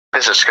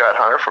This is Scott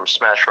Hunter from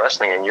Smash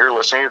Wrestling, and you're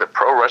listening to the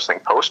Pro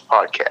Wrestling Post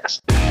podcast.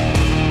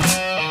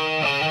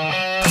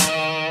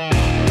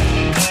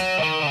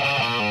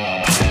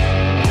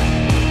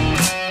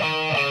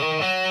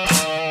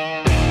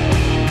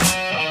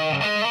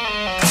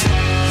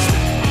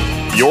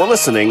 You're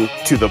listening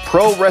to the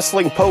Pro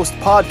Wrestling Post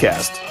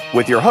podcast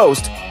with your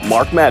host,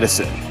 Mark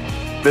Madison.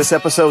 This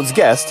episode's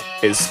guest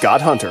is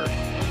Scott Hunter.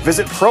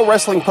 Visit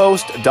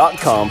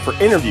ProWrestlingPost.com for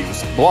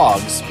interviews,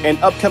 blogs,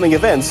 and upcoming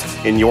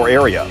events in your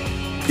area.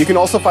 You can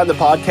also find the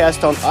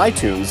podcast on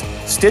iTunes,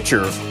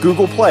 Stitcher,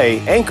 Google Play,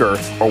 Anchor,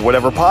 or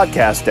whatever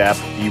podcast app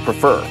you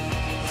prefer.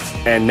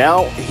 And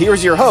now,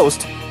 here's your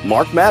host,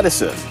 Mark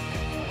Madison.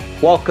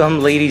 Welcome,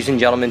 ladies and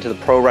gentlemen, to the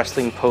Pro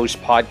Wrestling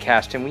Post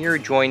podcast, and we are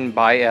joined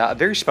by a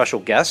very special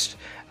guest,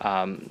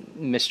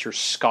 Mr.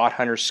 Scott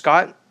Hunter.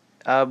 Scott,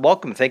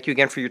 welcome. Thank you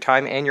again for your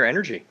time and your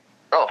energy.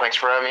 Oh, thanks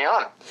for having me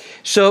on.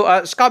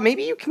 So, Scott,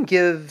 maybe you can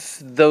give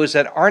those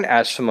that aren't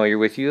as familiar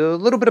with you a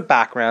little bit of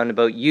background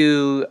about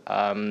you,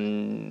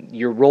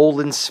 your role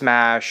in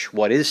Smash,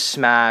 what is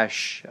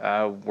Smash.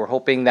 We're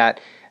hoping that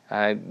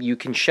you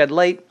can shed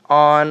light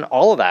on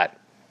all of that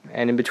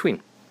and in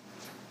between.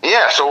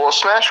 Yeah, so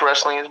Smash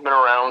Wrestling has been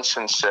around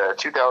since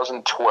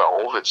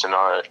 2012. It's an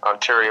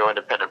Ontario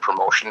independent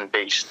promotion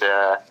based,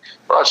 it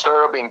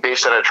started out being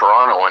based out of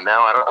Toronto, and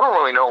now I don't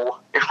really know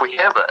if we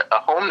have a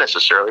home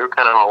necessarily. We're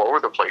kind of all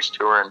over the place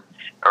touring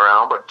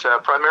around, but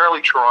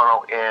primarily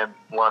Toronto and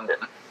London.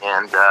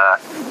 And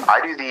I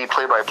do the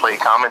play-by-play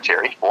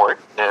commentary for it,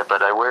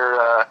 but I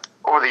wear,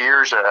 over the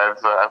years,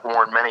 I've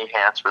worn many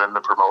hats within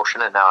the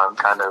promotion, and now I'm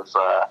kind of...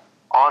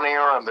 on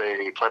air, I'm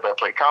the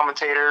play-by-play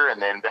commentator,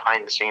 and then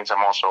behind the scenes,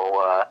 I'm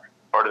also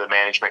part of the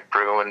management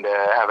crew and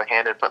have a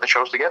hand in putting the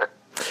shows together.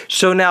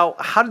 So now,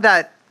 how did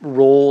that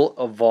role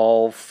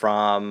evolve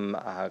from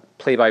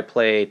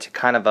play-by-play to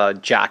kind of a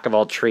jack of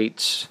all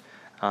trades,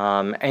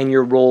 and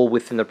your role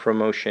within the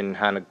promotion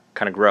kind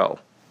of grow?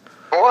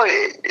 Well,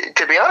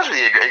 to be honest with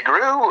you, it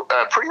grew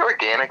pretty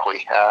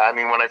organically. I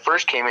mean, when I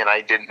first came in,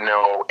 I didn't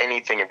know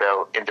anything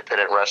about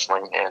independent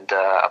wrestling, and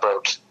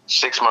about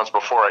 6 months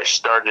before I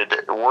started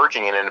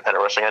working in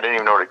independent wrestling, I didn't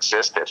even know it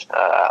existed.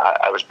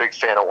 I was a big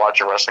fan of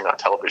watching wrestling on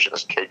television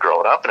as a kid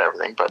growing up and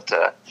everything, but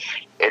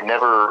it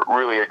never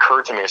really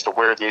occurred to me as to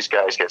where these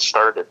guys get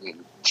started.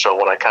 And so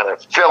when I kind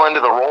of fell into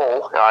the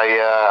role,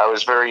 I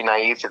was very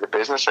naive to the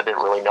business. I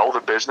didn't really know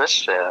the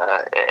business,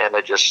 and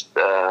I just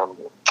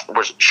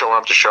was showing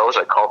up to shows.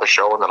 I call the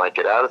show, and then I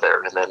get out of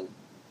there. And then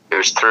it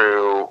was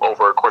through,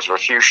 over a course of a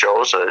few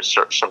shows,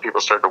 some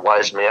people started to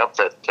wise me up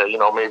that,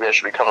 maybe I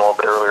should be coming a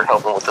little bit earlier,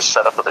 helping with the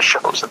setup of the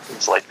shows and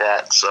things like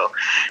that. So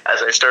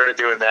as I started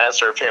doing that,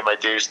 started paying my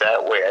dues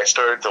that way, I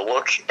started to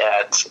look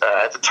at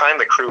the time,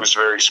 the crew was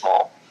very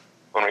small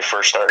when we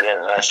first started in,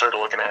 and I started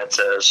looking at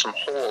some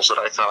holes that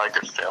I thought I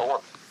could fill.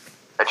 And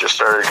I just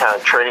started kind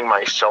of training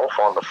myself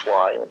on the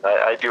fly. And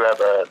I do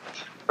have a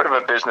bit of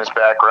a business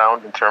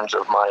background in terms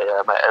of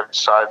my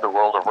outside the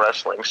world of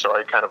wrestling, so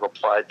I kind of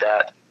applied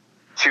that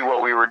to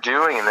what we were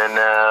doing, and then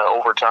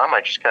over time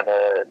I just kind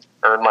of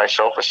earned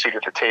myself a seat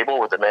at the table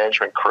with the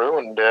management crew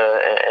and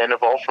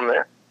evolved from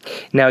there.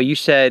 Now, you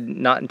said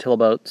not until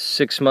about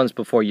 6 months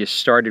before you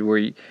started were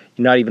you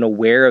not even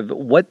aware of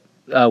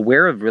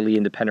really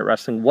independent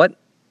wrestling. What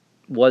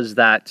was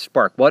that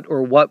spark?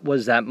 What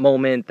was that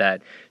moment,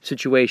 that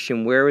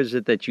situation? Where was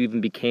it that you even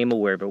became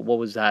aware of it? What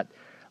was that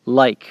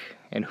like,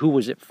 and who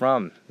was it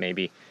from,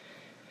 maybe?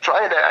 So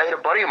I had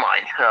a buddy of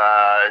mine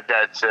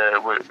that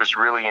was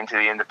really into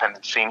the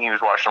independent scene. He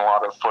was watching a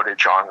lot of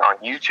footage on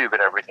YouTube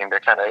and everything.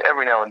 That kind of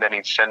every now and then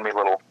he'd send me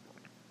little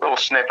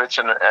snippets.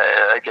 And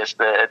I guess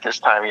at this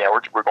time,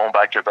 we're going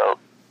back to about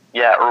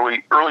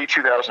early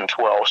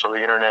 2012. So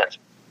the internet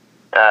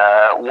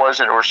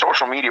wasn't, or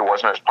social media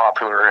wasn't as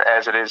popular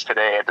as it is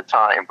today at the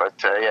time. But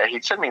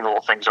he'd send me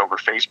little things over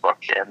Facebook,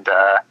 and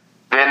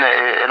then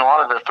and a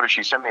lot of the footage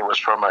he sent me was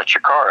from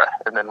Chikara.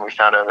 And then we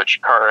found out that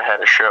Chikara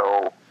had a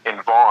show in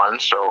Vaughan,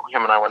 so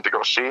him and I went to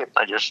go see it.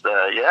 I just,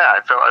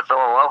 I fell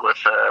in love with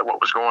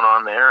what was going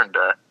on there, and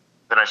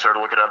then I started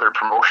to look at other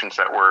promotions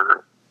that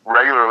were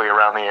regularly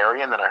around the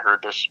area, and then I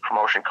heard this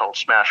promotion called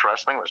Smash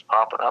Wrestling was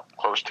popping up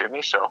close to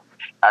me, so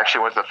I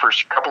actually went to the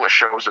first couple of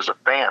shows as a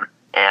fan,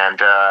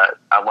 and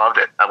I loved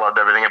it. I loved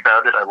everything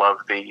about it. I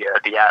loved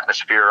the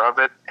atmosphere of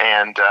it,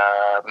 and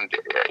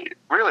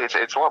really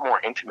it's a lot more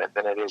intimate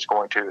than it is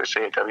going to,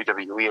 say, a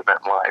WWE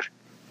event live,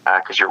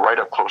 because you're right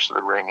up close to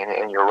the ring,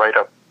 and you're right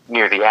up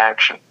near the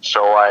action.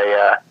 So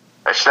I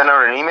sent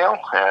out an email,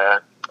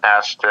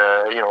 asked,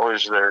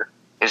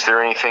 is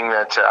there anything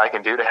that I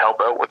can do to help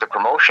out with the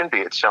promotion, be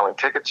it selling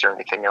tickets or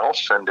anything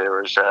else? And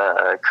there was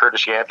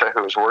Curtis Yantha,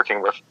 who was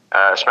working with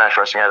Smash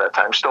Wrestling at that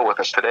time, still with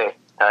us today.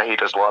 He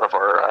does a lot of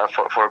our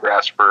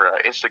photographs for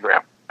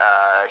Instagram.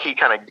 He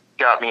kind of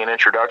got me an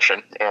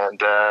introduction,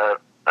 and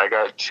I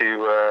got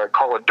to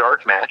call a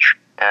dark match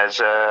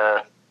as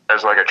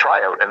like a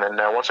tryout. And then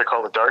once I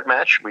called the dark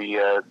match,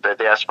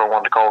 they asked if I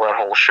wanted to call that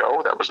whole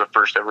show. That was the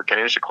first ever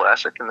Canusa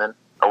Classic. And then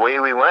away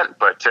we went.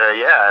 But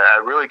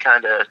I really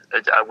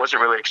I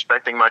wasn't really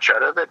expecting much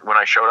out of it. When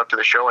I showed up to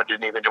the show, it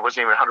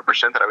wasn't even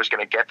 100% that I was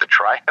going to get the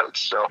tryouts.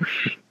 So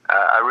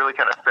I really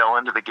kind of fell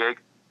into the gig.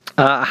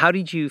 How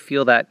did you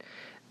feel that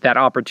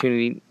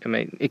opportunity? I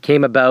mean, it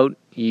came about.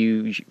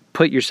 You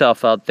put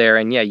yourself out there,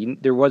 and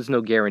there was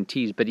no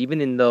guarantees. But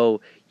even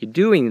though you're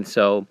doing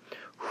so,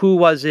 who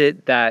was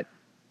it that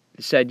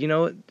said,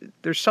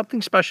 there's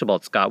something special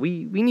about Scott?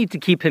 We need to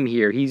keep him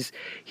here. He's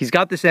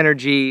got this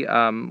energy.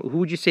 Who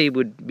would you say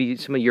would be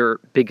some of your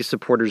biggest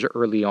supporters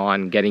early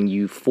on, getting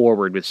you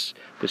forward with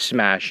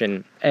Smash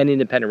and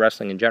independent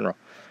wrestling in general?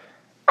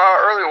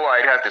 Early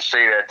on, I'd have to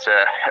say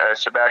that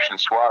Sebastian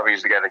Suave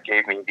is the guy that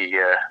gave me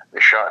the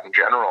shot in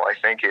general. I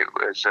think it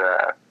was.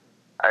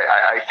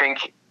 I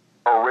think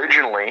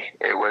originally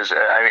it was.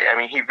 I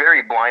mean, he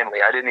very blindly.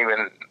 I didn't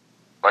even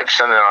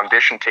send an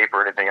audition tape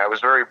or anything. I was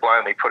very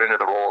blindly put into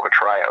the role of a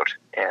tryout,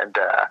 and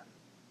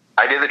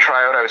I did the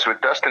tryout. I was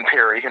with Dustin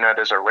Perry, who now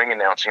does our ring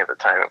announcing at the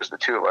time. It was the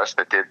two of us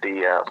that did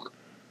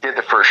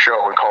the first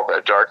show and called that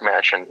a dark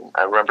match. And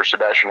I remember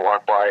Sebastian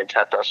walked by and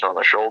tapped Dustin on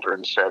the shoulder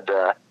and said,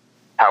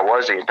 "How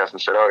was he?" And Dustin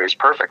said, "Oh, he's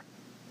perfect."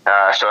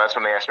 So that's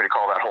when they asked me to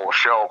call that whole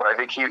show. But I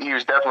think he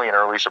was definitely an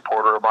early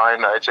supporter of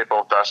mine. I'd say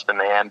both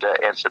Dustin and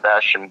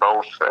Sebastian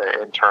both,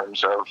 in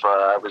terms of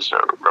I was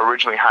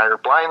originally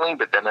hired blindly,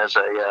 but then as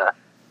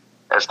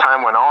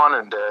time went on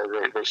and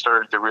they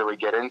started to really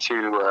get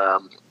into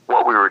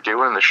what we were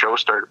doing, the show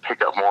started to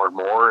pick up more and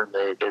more,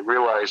 and they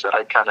realized that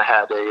I kind of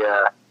had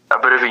a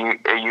bit of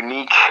a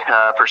unique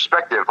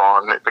perspective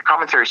on the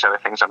commentary side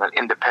of things on an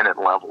independent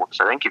level. Because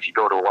I think if you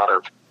go to a lot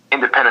of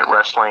independent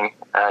wrestling,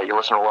 you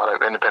listen to a lot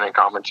of independent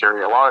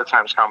commentary, a lot of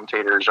times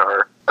commentators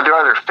they're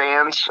either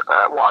fans,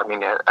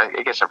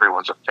 I guess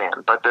everyone's a fan,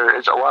 but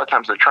it's a lot of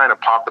times they're trying to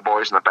pop the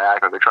boys in the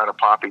back, or they're trying to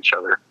pop each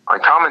other on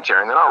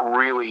commentary, and they're not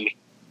really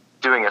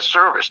doing a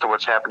service to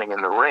what's happening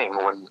in the ring,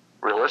 when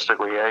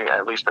realistically,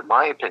 at least in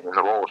my opinion,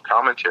 the role of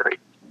commentary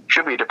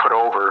should be to put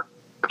over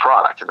the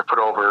product and to put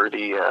over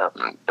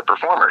the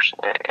performers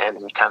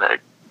and kind of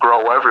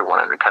grow everyone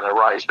and kind of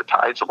rise the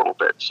tides a little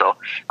bit. So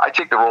I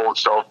take the role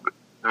itself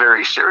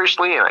very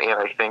seriously, and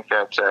I think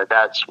that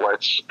that's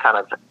what's kind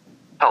of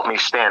helped me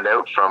stand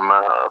out from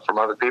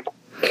other people.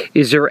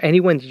 Is there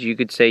anyone that you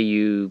could say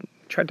you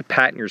tried to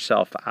patent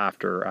yourself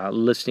after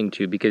listening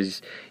to?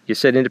 Because you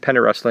said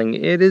independent wrestling,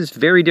 it is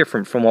very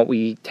different from what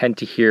we tend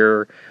to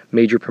hear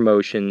major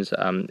promotions.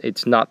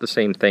 It's not the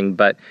same thing,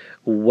 but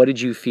what did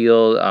you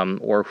feel,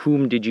 or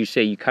whom did you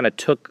say you kind of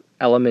took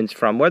elements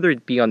from, whether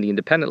it be on the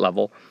independent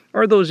level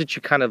or those that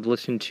you kind of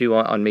listened to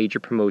on major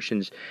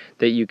promotions,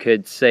 that you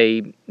could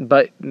say,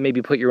 but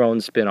maybe put your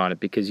own spin on it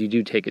because you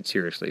do take it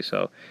seriously?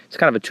 So it's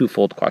kind of a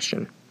twofold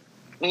question.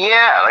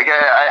 Yeah,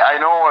 I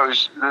know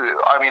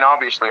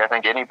obviously I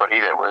think anybody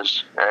that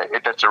was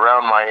that's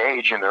around my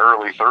age in their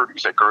early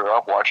 30s that grew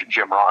up watching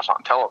Jim Ross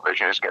on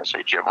television is going to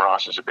say Jim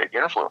Ross is a big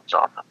influence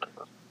on them.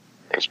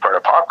 He's part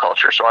of pop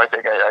culture. So I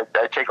think I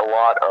take a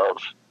lot of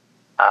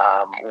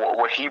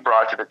what he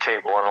brought to the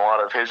table and a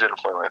lot of his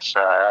influence.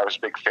 I was a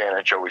big fan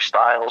of Joey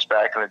Styles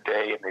back in the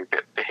day, and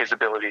his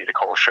ability to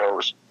call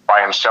shows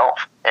by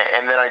himself.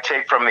 And then I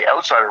take from the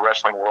outside of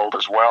wrestling world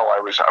as well.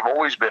 I've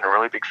always been a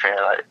really big fan.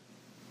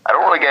 I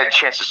don't really get a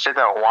chance to sit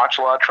down and watch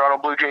a lot of Toronto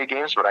Blue Jay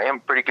games, but I am a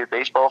pretty good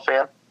baseball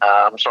fan.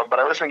 But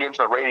I listen to games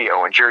on the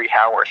radio, and Jerry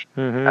Howarth,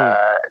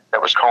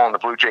 that was calling the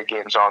Blue Jay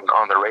games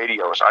on the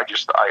radio. So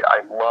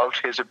I loved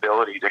his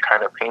ability to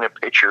kind of paint a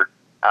picture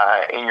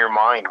in your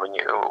mind when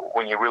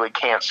you really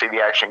can't see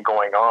the action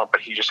going on, but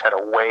he just had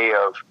a way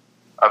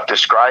of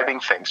describing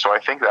things. So I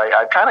think that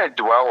I kind of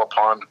dwell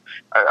upon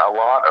a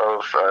lot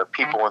of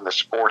people in the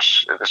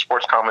sports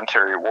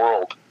commentary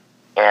world,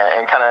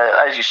 and kind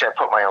of, as you said,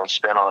 put my own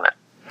spin on it.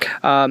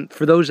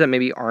 For those that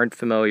maybe aren't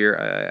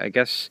familiar, I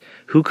guess,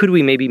 who could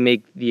we maybe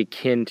make the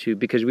akin to,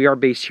 because we are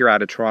based here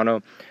out of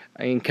Toronto,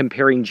 and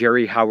comparing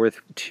Jerry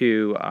Howarth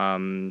to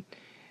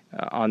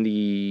in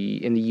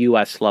the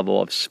U.S.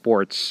 level of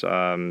sports,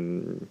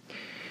 I'm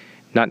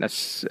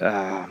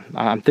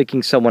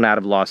thinking someone out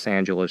of Los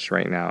Angeles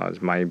right now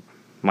as my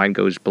mind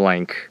goes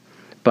blank.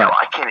 But no,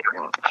 I can't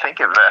even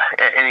think of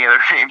any other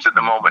names at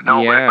the moment.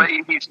 No, yeah. But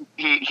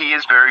he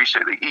is very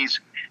silly. He's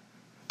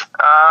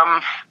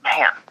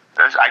man.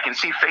 I can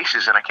see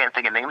faces and I can't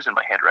think of names in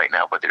my head right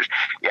now. But there's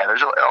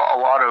a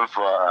lot of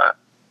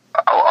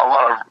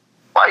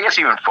well, I guess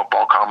even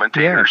football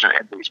commentators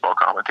and baseball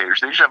commentators.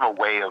 They just have a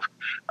way of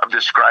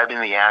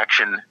describing the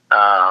action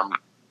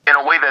in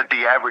a way that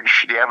the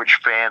average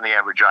fan, the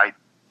average eye,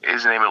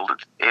 isn't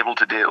able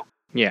to do.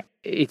 Yeah,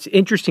 it's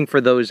interesting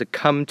for those that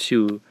come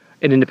to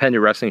an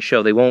independent wrestling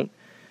show. They won't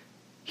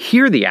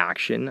hear the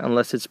action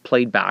unless it's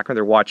played back or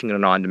they're watching it on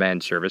an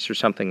on-demand service or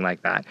something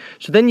like that.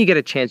 So then you get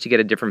a chance to get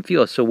a different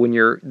feel. So when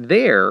you're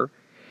there,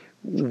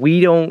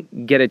 we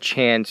don't get a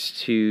chance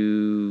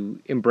to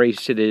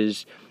embrace it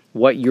as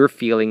what you're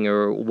feeling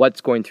or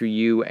what's going through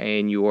you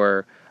and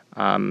your...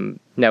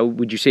 now,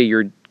 would you say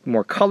you're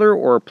more color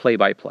or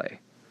play-by-play?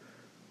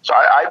 So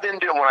I've been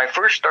doing, when I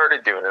first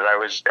started doing it,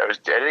 I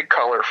did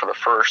color for the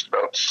first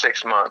about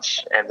 6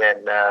 months, and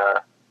then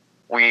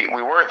we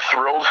weren't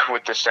thrilled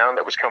with the sound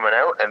that was coming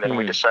out, and then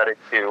we decided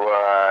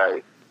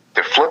to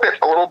flip it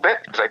a little bit,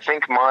 because I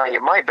think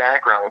my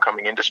background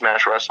coming into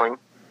Smash Wrestling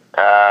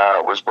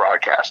was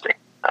broadcasting.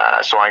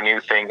 So I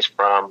knew things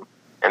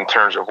in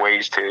terms of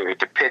ways to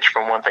pitch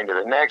from one thing to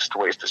the next,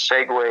 ways to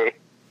segue,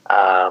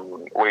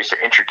 ways to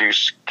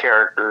introduce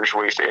characters,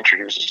 ways to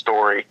introduce a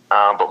story.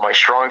 But my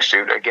strong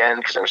suit, again,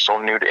 because I was so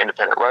new to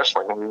independent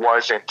wrestling,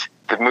 wasn't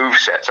the move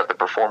sets of the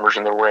performers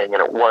in the ring,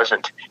 and it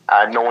wasn't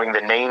knowing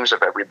the names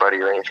of everybody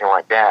or anything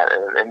like that.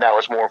 And that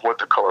was more of what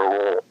the color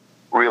role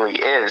really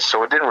is.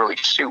 So it didn't really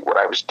suit what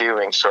I was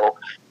doing. So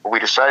we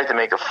decided to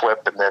make a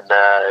flip, and then,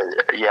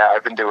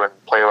 I've been doing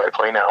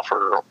play-by-play now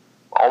for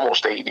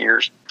almost 8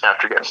 years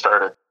after getting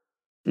started.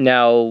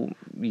 Now,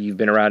 you've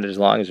been around it as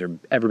long. Has there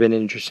ever been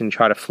an interest in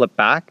try to flip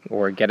back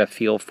or get a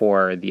feel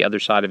for the other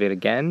side of it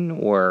again?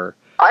 Or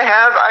I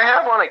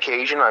have on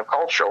occasion. I've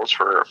called shows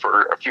for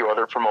a few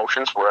other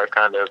promotions where I've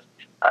kind of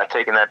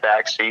taken that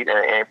back seat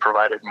and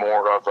provided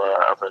more of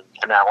an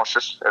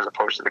analysis as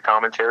opposed to the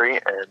commentary.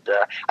 And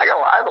I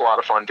have a lot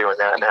of fun doing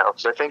that now,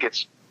 because I think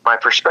it's my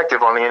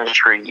perspective on the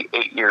industry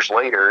 8 years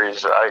later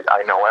is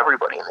I know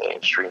everybody in the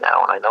industry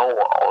now, and I know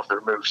all of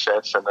their move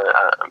sets, and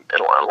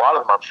a lot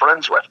of them I'm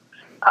friends with.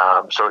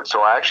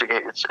 So I actually,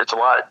 it's a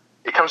lot.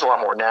 It comes a lot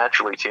more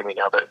naturally to me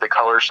now, the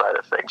color side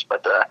of things.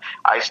 But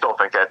I still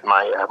think that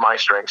my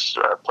strengths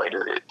play to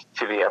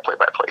the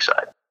play-by-play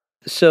side.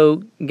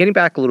 So getting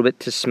back a little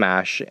bit to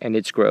Smash and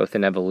its growth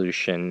and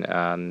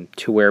evolution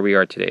to where we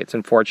are today, it's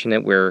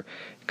unfortunate we're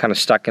kind of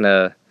stuck in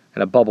a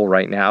bubble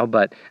right now.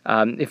 But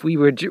if we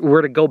were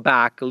to go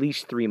back at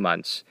least 3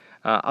 months,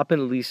 up at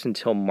least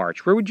until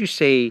March, where would you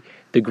say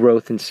the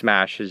growth in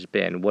Smash has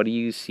been? What do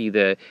you see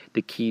the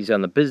keys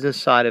on the business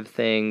side of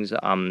things,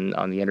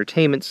 on the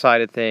entertainment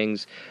side of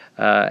things,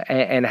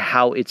 and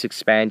how its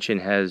expansion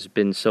has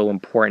been so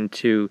important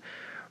to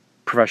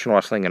professional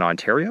wrestling in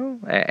Ontario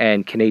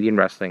and Canadian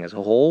wrestling as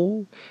a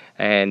whole,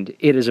 and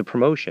it as a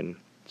promotion?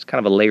 It's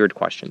kind of a layered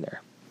question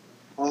there.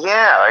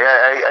 Yeah,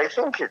 I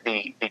think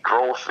the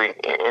growth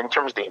in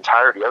terms of the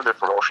entirety of the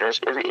promotion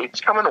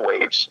it's come in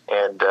waves.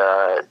 And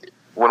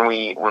when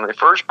we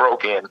first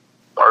broke in,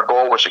 our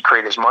goal was to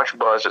create as much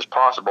buzz as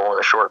possible in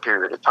a short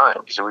period of time,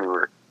 because we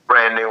were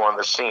brand new on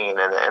the scene,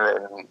 and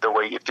then the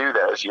way you do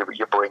that is you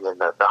bring in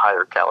the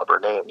higher caliber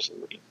names.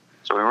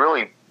 So we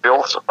really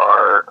built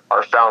our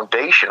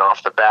foundation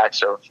off the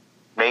backs of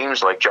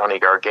names like Johnny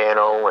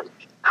Gargano and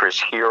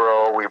Chris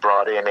Hero. We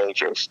brought in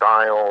AJ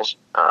Styles,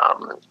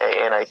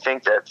 and I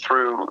think that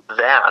through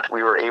that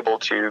we were able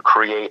to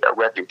create a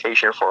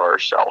reputation for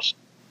ourselves.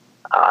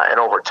 And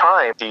over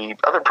time, the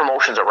other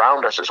promotions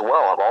around us as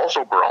well have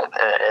also grown,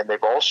 and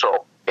they've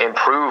also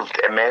improved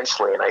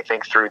immensely. And I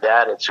think through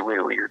that, it's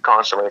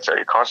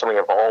a constantly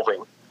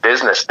evolving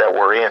business that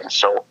we're in.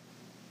 So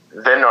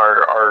then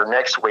our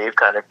next wave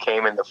kind of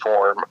came in the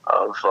form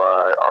of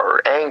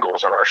our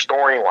angles and our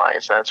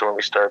storylines. That's when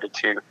we started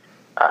to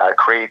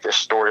create this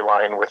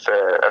storyline with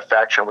a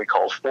faction we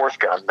called Fourth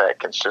Gun that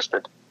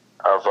consisted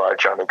of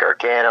Johnny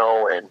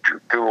Gargano and Drew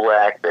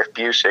Gulak, Biff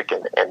Busick,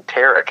 and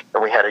Tarek.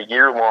 And we had a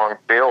year-long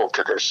build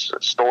to this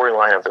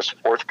storyline of this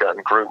Fourth Gun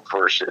group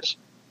versus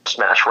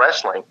Smash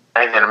Wrestling.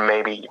 And then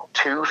maybe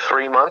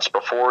 2-3 months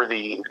before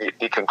the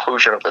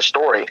conclusion of the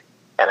story,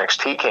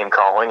 NXT came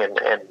calling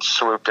and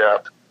swooped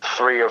up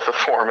 3 of the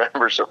 4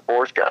 members of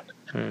Fourth Gun.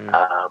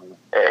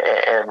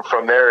 And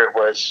from there it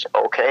was,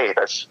 okay,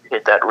 let's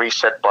hit that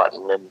reset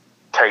button. And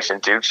Tyson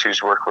Dukes,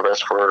 who's worked with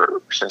us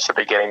since the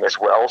beginning as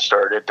well,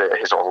 started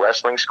his own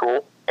wrestling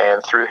school.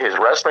 And through his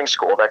wrestling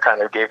school, that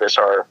kind of gave us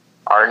our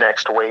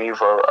next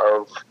wave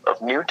of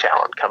new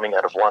talent coming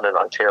out of London,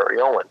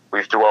 Ontario. And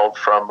we've dwelled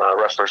from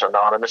Wrestlers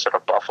Anonymous out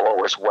of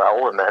Buffalo as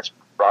well, and that's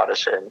brought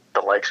us in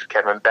the likes of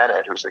Kevin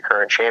Bennett, who's the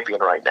current champion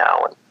right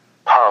now, and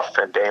Puff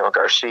and Daniel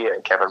Garcia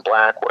and Kevin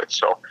Blackwood.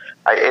 So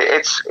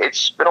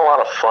it's been a lot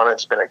of fun.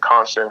 It's been a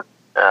constant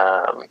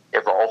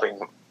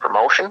evolving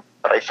promotion.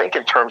 But I think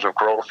in terms of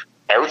growth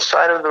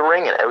outside of the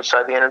ring and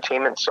outside the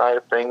entertainment side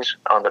of things,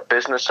 on the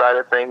business side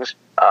of things,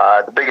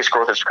 the biggest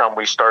growth has come.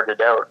 We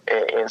started out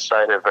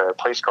inside of a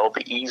place called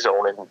the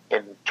E-Zone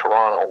in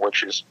Toronto,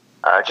 which is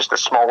just a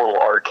small little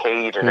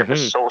arcade, and it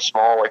was so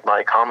small, like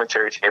my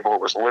commentary table, it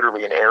was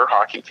literally an air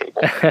hockey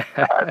table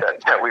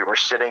that we were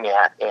sitting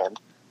at, and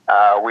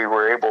we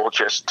were able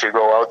just to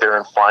go out there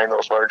and find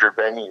those larger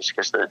venues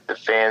because the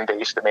fan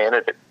base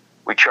demanded it.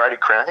 We tried to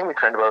cram, I think we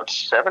crammed about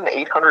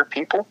 700-800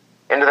 people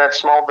into that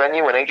small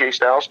venue when AJ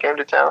Styles came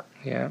to town.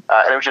 Yeah.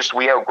 And it was just,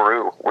 we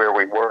outgrew where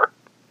we were.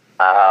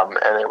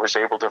 And it was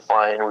able to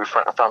we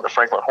found the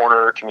Franklin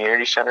Horner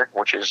Community Center,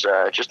 which is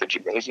just a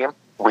gymnasium.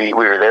 We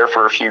were there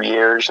for a few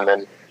years, and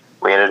then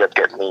we ended up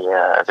getting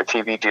the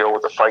TV deal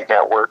with the Fight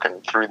Network,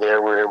 and through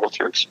there we were able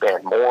to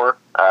expand more,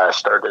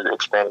 started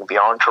expanding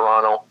beyond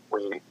Toronto.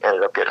 We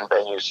ended up getting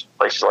venues,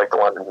 places like the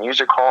London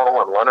Music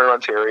Hall in London,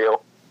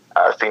 Ontario,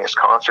 Phoenix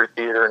Concert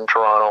Theatre in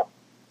Toronto,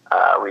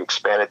 We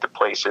expanded to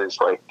places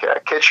like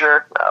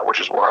Kitchener, which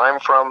is where I'm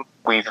from.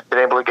 We've been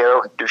able to get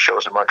out and do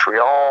shows in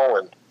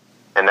Montreal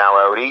and now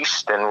out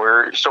east. And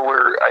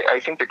I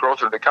think the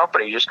growth of the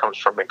company just comes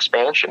from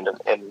expansion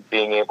and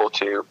being able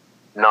to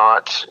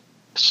not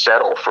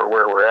settle for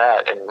where we're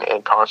at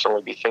and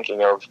constantly be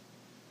thinking of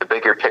the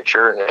bigger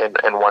picture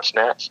and what's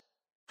next.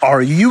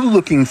 Are you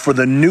looking for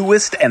the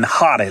newest and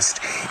hottest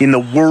in the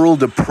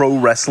world of pro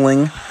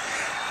wrestling?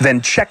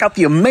 Then check out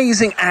the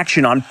amazing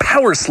action on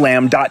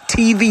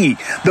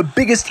Powerslam.tv, the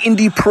biggest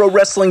indie pro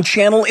wrestling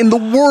channel in the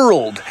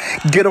world.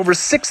 Get over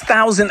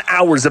 6,000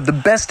 hours of the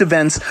best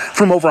events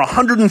from over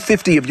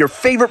 150 of your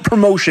favorite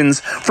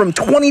promotions from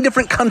 20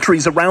 different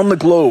countries around the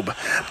globe.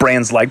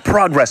 Brands like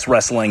Progress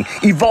Wrestling,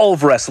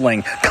 Evolve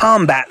Wrestling,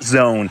 Combat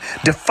Zone,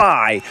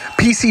 Defy,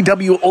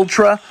 PCW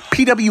Ultra,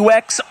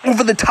 PWX,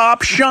 Over the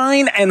Top,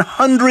 Shine, and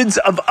hundreds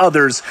of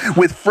others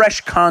with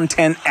fresh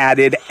content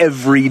added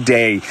every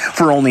day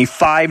for only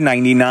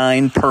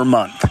 $5.99 per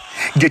month.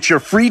 Get your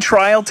free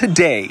trial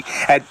today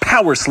at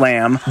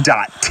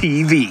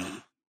Powerslam.tv.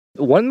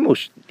 One of the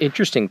most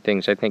interesting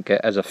things, I think,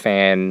 as a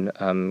fan,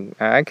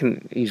 I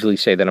can easily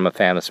say that I'm a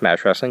fan of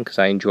Smash Wrestling because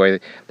I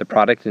enjoy the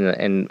product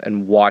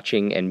and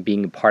watching and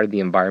being a part of the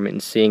environment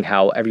and seeing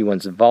how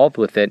everyone's involved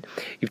with it.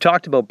 You've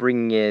talked about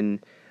bringing in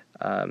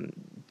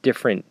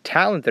different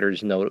talent that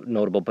is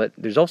notable, but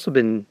there's also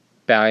been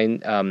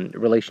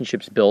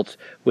relationships built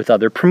with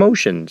other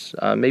promotions.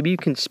 Maybe you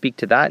can speak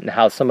to that and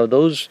how some of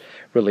those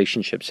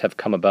relationships have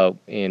come about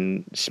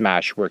in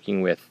Smash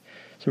working with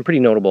some pretty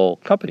notable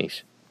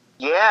companies.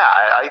 Yeah,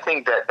 I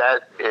think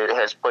that it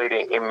has played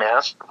a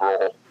massive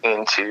role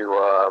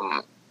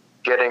into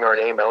getting our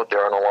name out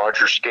there on a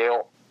larger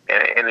scale.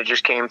 And it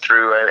just came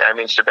through. I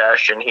mean,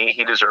 Sebastian,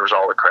 he deserves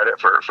all the credit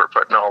for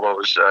putting all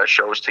those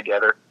shows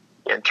together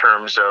in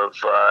terms of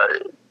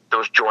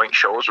those joint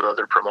shows with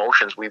other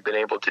promotions we've been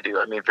able to do.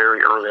 I mean,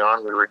 very early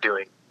on, we were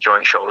doing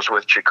joint shows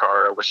with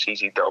Chikara, with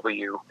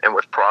CZW, and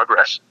with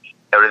Progress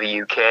out of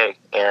the UK.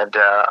 And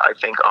I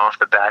think off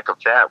the back of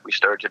that, we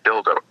started to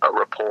build a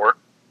rapport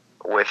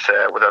with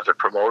other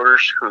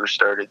promoters who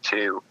started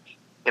to,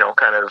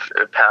 kind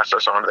of pass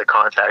us on to the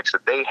contacts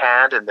that they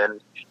had. And then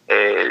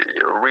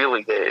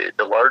really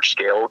the large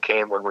scale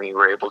came when we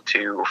were able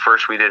to,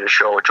 first we did a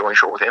joint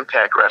show with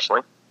Impact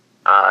Wrestling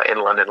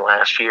in London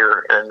last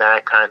year. And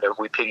that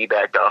we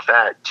piggybacked off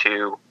that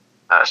to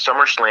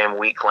SummerSlam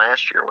week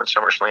last year when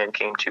SummerSlam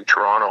came to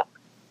Toronto.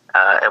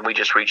 And we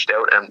just reached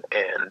out and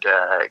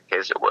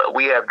because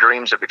we have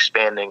dreams of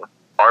expanding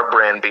our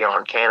brand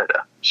beyond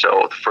Canada.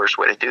 So the first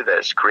way to do that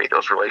is to create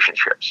those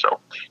relationships.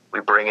 So we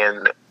bring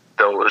in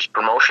those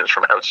promotions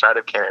from outside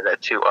of Canada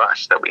to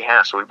us that we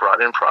have. So we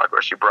brought in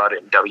Progress. We brought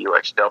in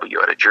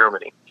WXW out of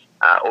Germany,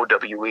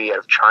 OWE out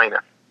of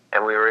China.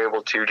 And we were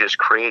able to just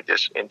create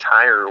this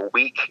entire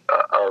week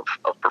of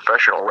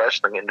professional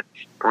wrestling. And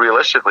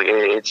realistically,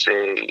 it's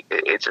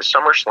a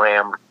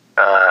SummerSlam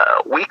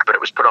week, but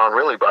it was put on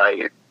really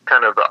by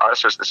kind of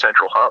us as the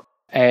central hub.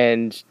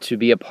 And to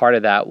be a part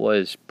of that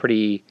was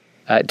pretty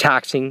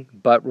taxing,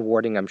 but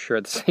rewarding, I'm sure,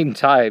 at the same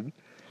time.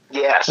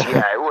 Yes,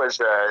 yeah, it was.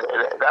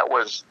 That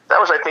was,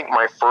 I think,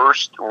 my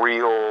first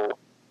real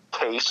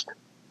taste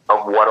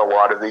of what a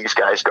lot of these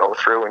guys go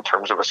through in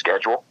terms of a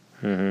schedule.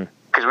 Mm-hmm.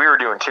 Because we were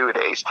doing 2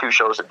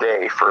 shows a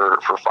day for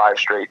 5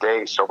 straight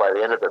days. So by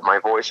the end of it, my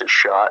voice is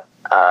shot.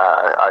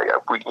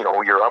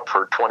 You're up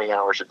for 20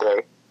 hours a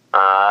day.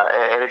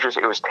 And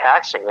it was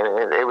taxing,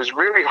 and it was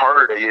really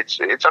hard.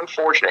 It's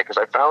unfortunate because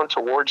I found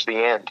towards the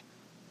end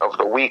of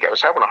the week I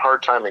was having a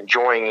hard time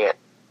enjoying it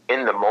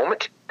in the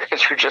moment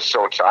because you're just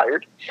so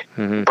tired.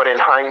 Mm-hmm. But in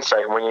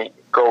hindsight, when you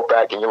go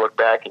back and you look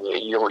back and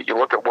you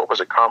look at what was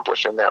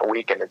accomplished in that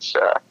week, and it's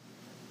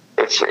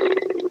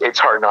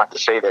hard not to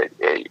say that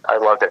I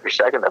loved every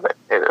second of it.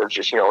 It was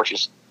just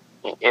just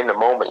in the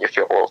moment you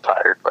feel a little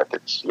tired, but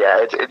it's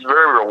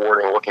very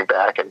rewarding looking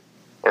back and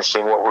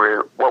seeing what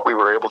we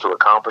were able to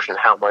accomplish and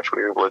how much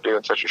we were able to do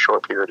in such a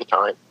short period of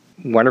time.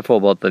 Wonderful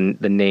about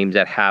the names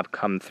that have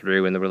come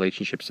through and the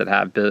relationships that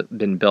have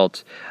been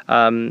built.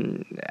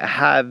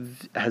 Has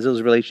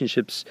those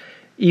relationships,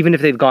 even if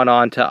they've gone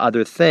on to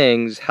other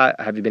things,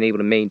 have you been able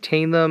to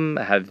maintain them?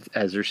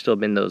 Has there still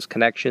been those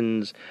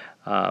connections?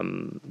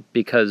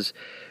 Because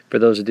for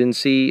those who didn't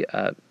see,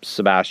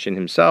 Sebastian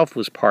himself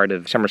was part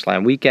of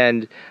SummerSlam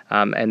weekend,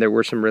 and there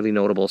were some really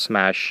notable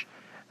Smash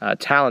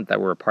talent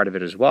that were a part of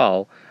it as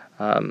well.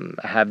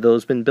 Have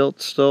those been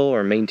built still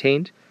or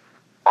maintained?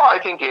 Well, I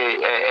think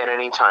at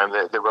any time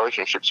the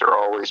relationships are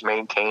always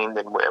maintained,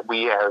 and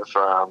we have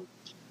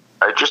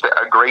just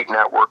a great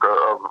network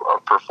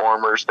of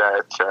performers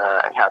that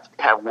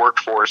have worked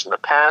for us in the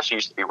past,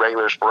 used to be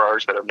regulars for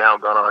ours that have now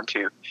gone on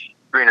to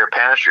greener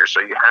pastures.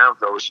 So you have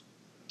those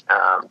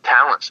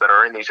talents that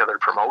are in these other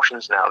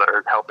promotions now that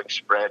are helping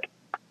spread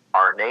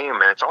our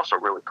name, and it's also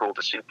really cool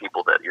to see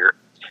people that you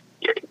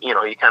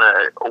kind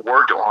of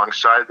worked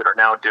alongside that are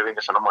now doing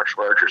this on a much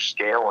larger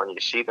scale, and you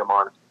see them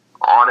on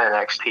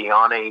NXT,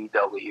 on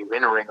AEW,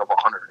 in Ring of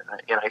Honor,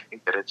 and I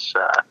think that it's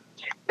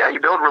you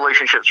build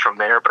relationships from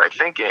there. But I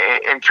think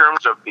in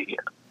terms of the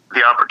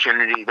the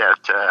opportunity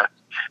that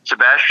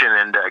Sebastian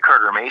and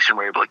Carter Mason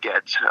were able to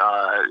get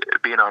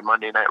being on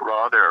Monday Night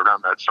Raw there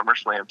around that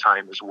SummerSlam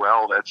time as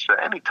well. That's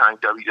anytime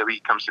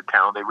WWE comes to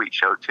town, they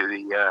reach out to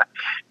the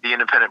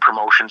independent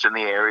promotions in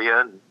the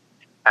area and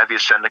have you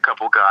send a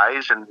couple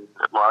guys, and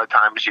a lot of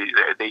times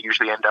they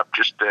usually end up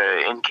just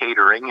in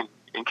catering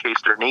in case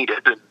they're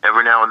needed. And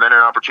every now and then an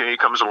opportunity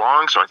comes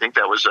along, so I think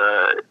that was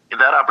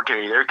that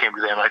opportunity there came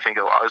to them. I think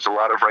it was a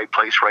lot of right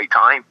place, right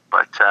time.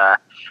 But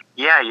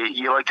yeah,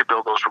 you like to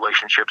build those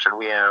relationships, and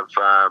we have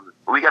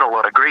we got a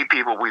lot of great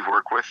people we've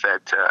worked with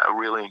that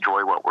really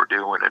enjoy what we're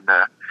doing, and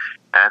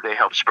they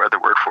help spread the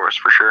word for us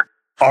for sure.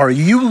 Are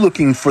you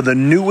looking for the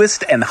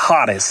newest and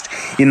hottest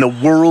in the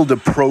world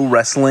of pro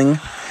wrestling?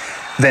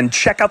 Then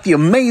check out the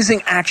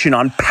amazing action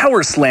on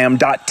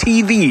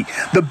Powerslam.tv,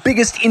 the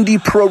biggest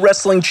indie pro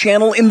wrestling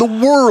channel in the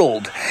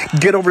world.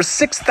 Get over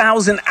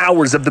 6,000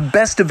 hours of the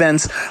best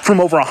events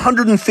from over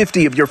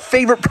 150 of your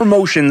favorite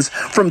promotions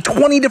from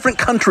 20 different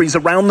countries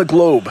around the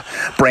globe.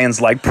 Brands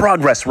like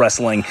Progress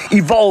Wrestling,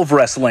 Evolve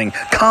Wrestling,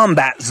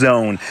 Combat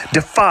Zone,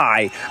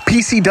 Defy,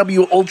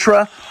 PCW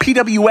Ultra,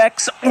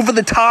 PWX, Over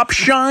the Top,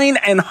 Shine,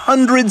 and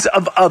hundreds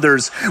of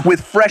others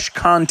with fresh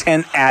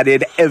content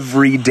added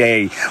every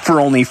day for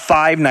only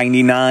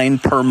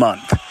 $5.99 per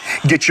month.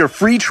 Get your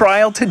free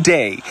trial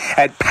today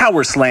at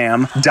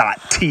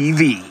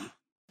Powerslam.tv.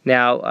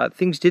 Now,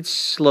 things did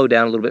slow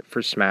down a little bit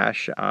for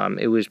Smash.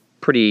 It was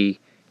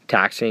pretty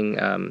taxing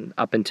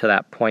up until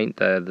that point.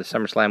 The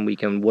SummerSlam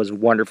weekend was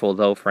wonderful,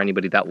 though, for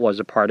anybody that was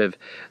a part of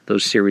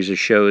those series of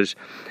shows.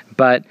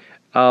 But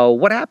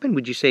what happened,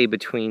 would you say,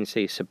 between,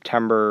 say,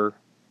 September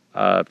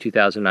of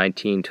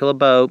 2019 till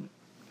about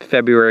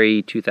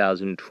February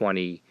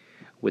 2020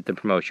 with the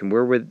promotion?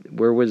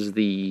 Where was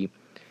the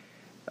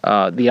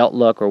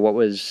outlook, or what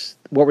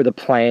were the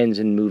plans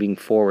in moving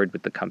forward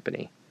with the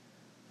company?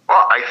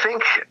 Well, I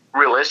think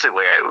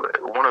realistically,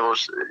 one of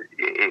those,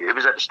 it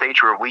was at a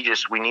stage where we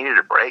needed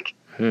a break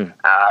in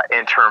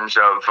terms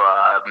of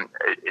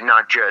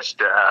not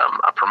just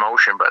a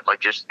promotion, but like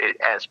just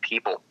as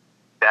people.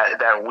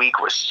 That week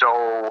was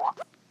so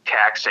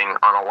taxing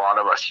on a lot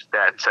of us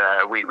that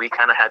we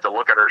kind of had to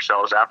look at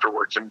ourselves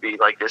afterwards and be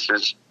like, this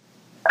is,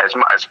 as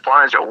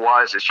far as it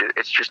was,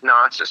 it's just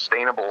not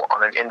sustainable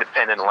on an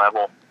independent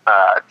level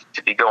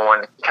to be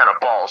going kind of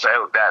balls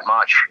out that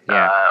much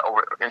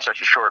over in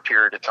such a short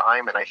period of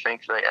time. And I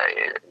think that,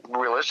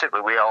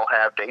 realistically, we all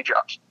have day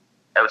jobs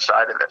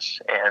outside of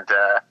this, and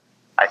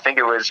I think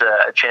it was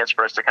a chance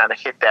for us to kind of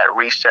hit that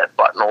reset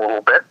button a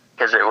little bit,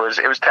 because it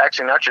was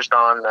taxing not just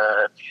on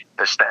the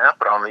staff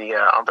but on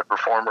the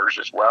performers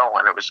as well.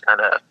 And it was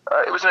kind of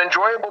it was an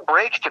enjoyable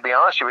break, to be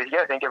honest with you.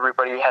 I think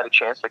everybody had a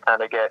chance to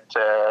kind of get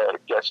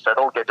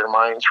settled, get their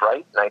minds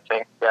right. And I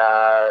think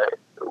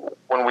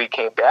when we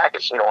came back,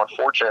 it's,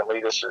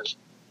 unfortunately this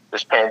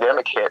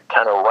pandemic hit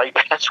kind of right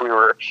as we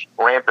were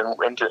ramping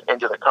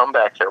into the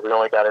comeback there. We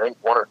only got, I think,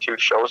 1 or 2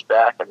 shows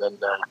back, and then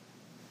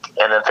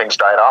things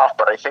died off.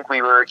 But I think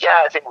we were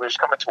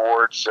coming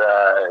towards,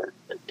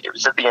 it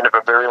was at the end of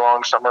a very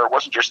long summer. It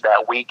wasn't just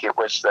that week, it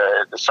was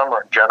the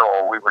summer in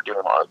general. We were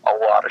doing a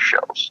lot of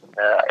shows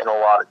in a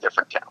lot of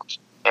different towns.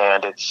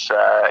 And it's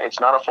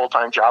not a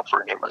full-time job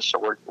for any of us. So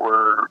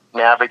we're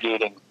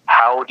navigating,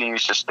 how do you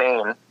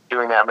sustain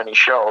doing that many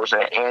shows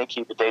and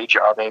keep a day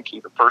job and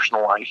keep a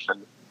personal life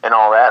and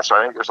all that. So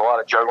I think there's a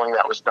lot of juggling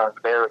that was done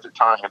there at the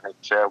time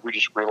that we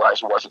just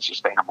realized it wasn't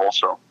sustainable.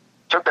 So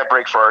took that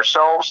break for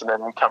ourselves, and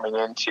then coming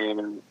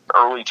into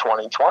early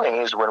 2020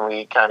 is when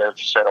we kind of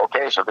said,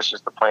 okay, so this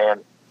is the plan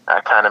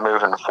kind of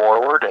moving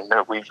forward, and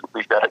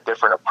we've got a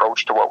different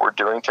approach to what we're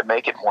doing to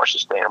make it more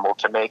sustainable,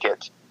 to make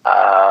it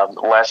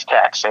less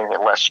taxing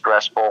and less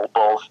stressful,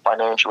 both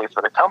financially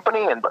for the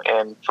company and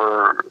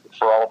for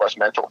all of us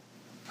mentally.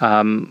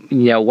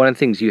 One of the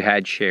things you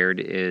had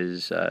shared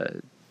is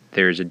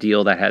there's a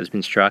deal that has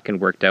been struck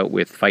and worked out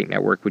with Fight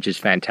Network, which is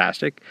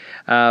fantastic.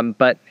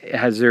 But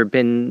has there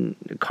been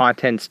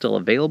content still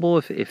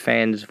available if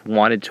fans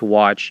wanted to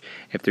watch,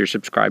 if they're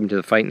subscribing to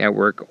the Fight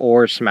Network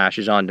or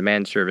Smash's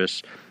on-demand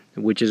service,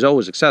 which is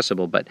always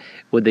accessible, but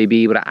would they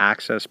be able to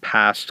access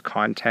past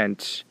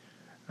content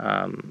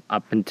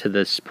up until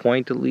this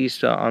point, at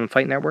least, on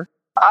Fight Network?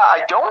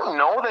 I don't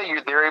know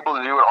that they're able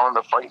to do it on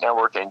the Fight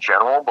Network in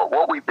general, but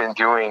what we've been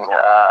doing,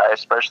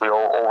 especially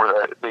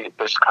over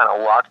this kind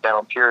of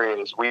lockdown period,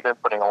 is we've been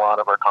putting a lot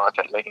of our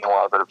content, making a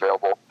lot of it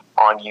available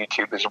on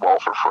YouTube as well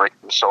for free.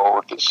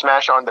 So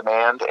Smash On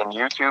Demand and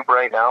YouTube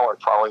right now are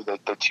probably the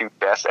 2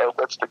 best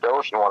outlets to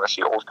go if you want to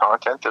see old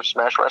content of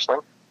Smash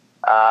Wrestling.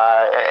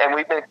 And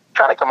we've been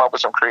trying to come up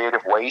with some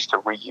creative ways to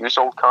reuse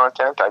old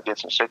content. I did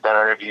some sit-down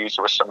interviews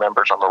with some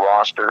members on the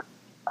roster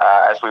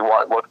as we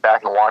look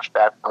back and watch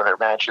back one of their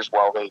matches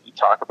while they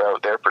talk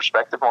about their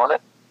perspective on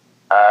it.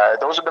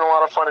 Those have been a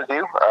lot of fun to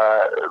do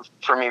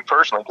for me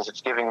personally, because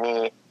it's giving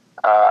me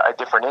a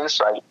different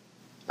insight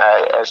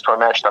as to a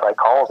match that I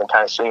called, and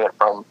kind of seeing it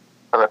from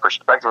the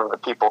perspective of the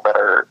people that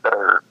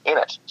are in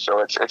it. So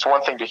it's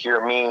one thing to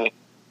hear me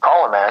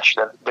call a match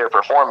that they're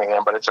performing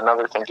in, but it's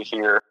another thing to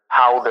hear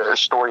how the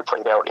story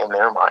played out in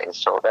their minds.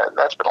 So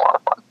that's been a lot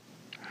of fun.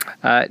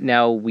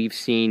 Now, we've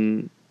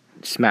seen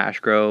Smash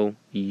grow.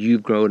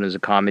 You've grown as a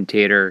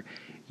commentator.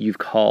 You've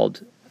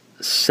called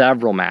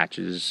several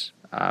matches,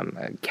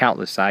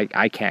 countless.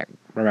 I can't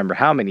remember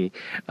how many,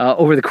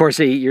 over the course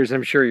of 8 years,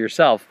 I'm sure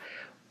yourself.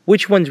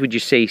 Which ones would you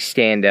say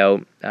stand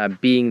out,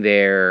 being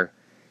there,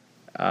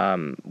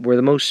 were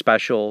the most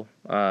special?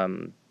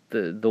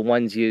 The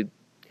ones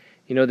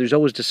there's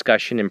always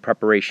discussion and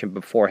preparation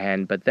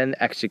beforehand, but then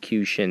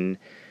execution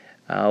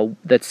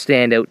that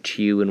stand out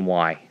to you, and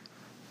why?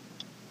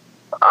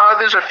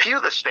 There's a few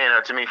that stand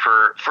out to me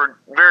for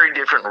very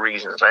different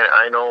reasons.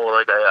 I know,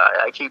 like,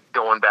 I keep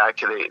going back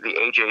to the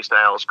AJ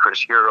Styles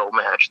Chris Hero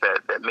match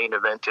that main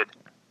evented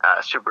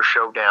Super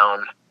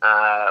Showdown.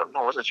 No,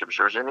 it wasn't Super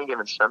Showdown. It was Any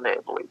Given Sunday,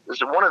 I believe. This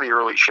is one of the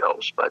early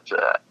shows, but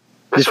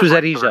this was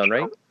at E-Zone,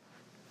 right?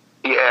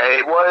 Yeah,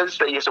 it was.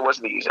 Yes, it was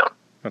the E-Zone.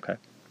 Okay.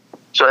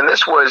 So, and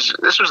this was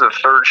the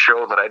third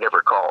show that I'd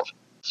ever called.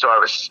 So I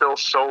was still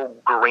so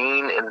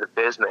green in the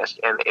business,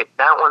 and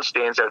that one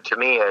stands out to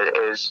me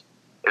as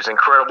an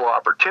incredible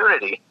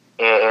opportunity.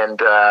 And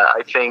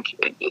I think,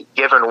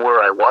 given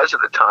where I was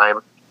at the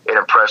time, it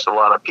impressed a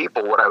lot of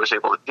people what I was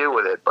able to do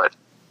with it. But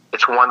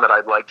it's one that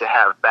I'd like to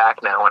have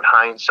back now in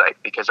hindsight,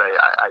 because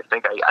I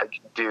think I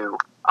could do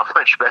a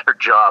much better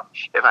job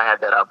if I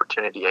had that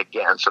opportunity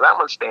again. So that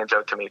one stands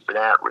out to me for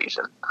that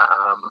reason.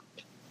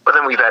 But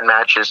then we've had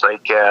matches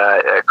like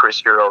Chris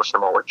Hero,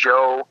 Samoa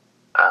Joe.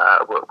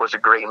 Was a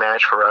great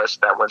match for us.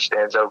 That one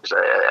stands out because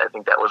I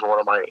think that was one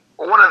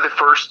of the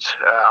first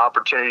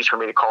opportunities for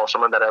me to call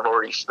someone that I've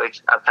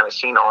kind of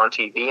seen on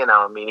TV, and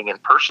now I'm meeting in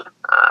person.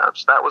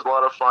 So that was a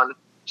lot of fun.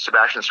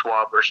 Sebastian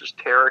Schwab versus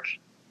Tarek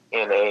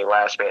in a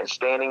last man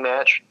standing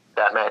match.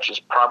 That match is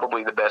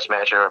probably the best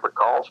match I've ever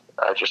called,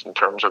 just in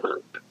terms of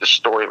the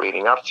story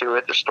leading up to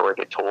it, the story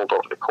they told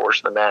over the course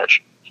of the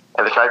match,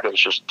 and the fact that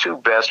it's just two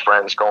best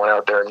friends going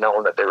out there and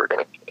knowing that they were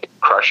going to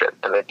crush it,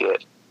 and they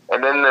did.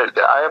 And then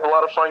I have a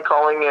lot of fun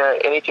calling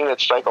anything that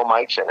Psycho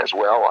Mike's in as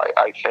well.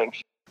 I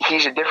think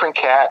he's a different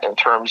cat in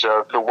terms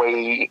of the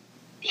way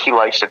he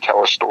likes to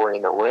tell a story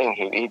in the ring.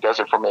 He does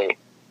it from a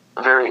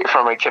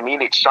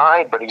comedic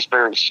side, but he's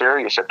very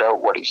serious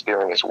about what he's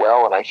doing as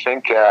well. And I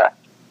think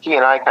he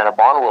and I kind of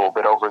bond a little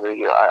bit over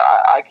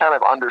I kind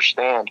of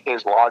understand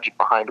his logic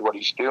behind what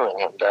he's doing.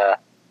 And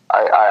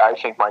I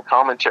think my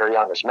commentary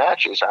on his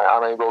matches,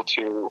 I'm able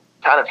to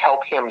kind of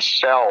help him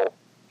sell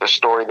the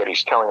story that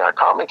he's telling on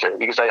commentary,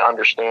 because I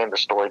understand the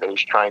story that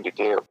he's trying to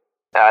do.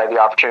 I had the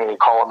opportunity to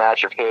call a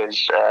match of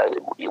his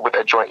with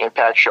a joint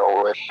Impact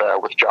show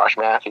with Josh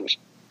Matthews,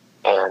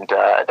 and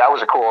that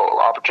was a cool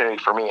opportunity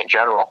for me in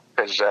general,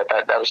 because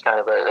that was kind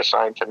of a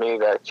sign to me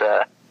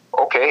that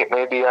okay,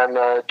 maybe I'm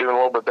doing a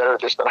little bit better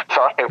at this than I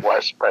thought I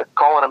was. But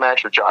calling a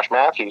match with Josh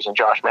Matthews, and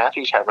Josh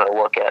Matthews having a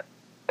look at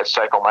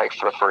Psycho Mike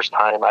for the first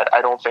time,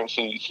 I don't think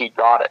he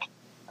got it.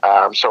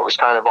 So it was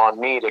kind of on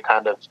me to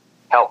kind of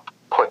help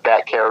put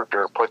that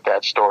character and put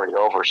that story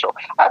over. So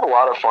I have a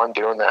lot of fun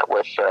doing that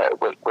with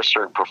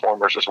certain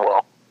performers as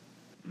well.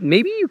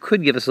 Maybe you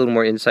could give us a little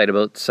more insight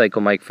about Psycho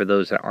Mike for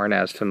those that aren't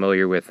as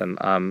familiar with him.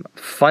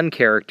 Fun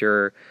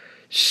character,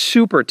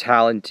 super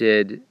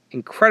talented,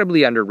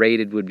 incredibly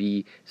underrated would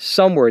be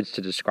some words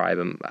to describe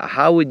him.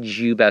 How would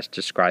you best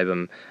describe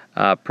him,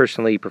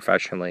 personally,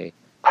 professionally?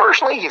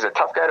 Personally, he's a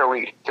tough guy to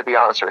read, to be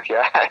honest with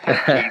you.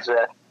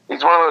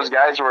 He's one of those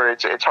guys where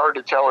it's hard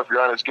to tell if you're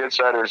on his good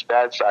side or his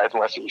bad side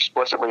unless he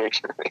explicitly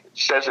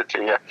says it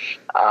to you.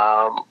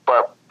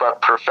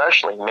 But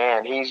professionally,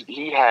 man,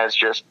 he has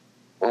just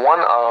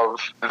one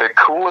of the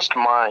coolest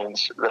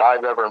minds that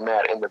I've ever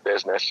met in the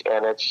business.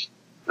 And it's,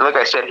 like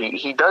I said,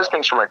 he does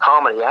things from a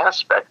comedy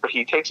aspect, but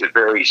he takes it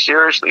very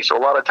seriously. So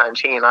a lot of times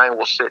he and I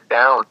will sit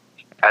down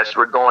as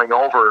we're going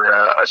over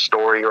a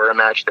story or a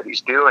match that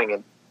he's doing,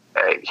 and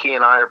he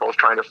and I are both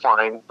trying to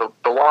find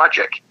the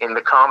logic in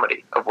the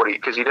comedy of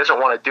because he doesn't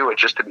want to do it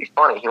just to be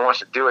funny. He wants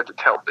to do it to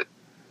tell it,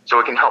 so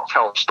it can help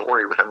tell a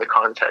story within the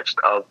context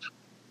of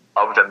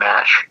the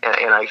match.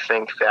 And I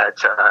think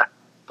that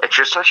it's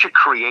just such a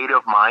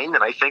creative mind,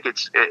 and I think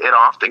it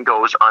often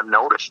goes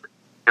unnoticed,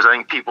 because I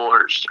think people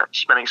are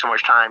spending so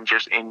much time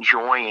just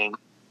enjoying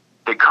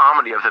the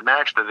comedy of the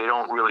match that they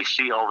don't really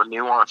see all the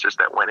nuances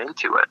that went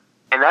into it.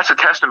 And that's a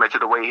testament to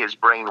the way his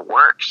brain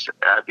works,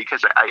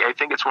 because I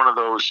think it's one of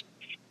those,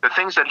 the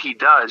things that he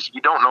does,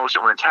 you don't notice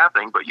it when it's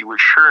happening, but you would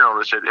sure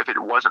notice it if it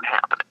wasn't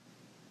happening.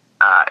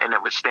 And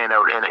it would stand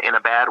out in a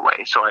bad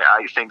way. So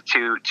I think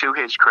to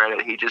his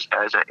credit, he just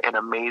has an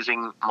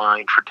amazing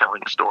mind for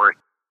telling a story.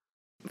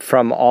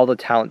 From all the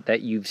talent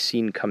that you've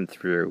seen come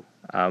through,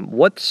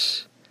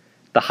 what's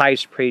the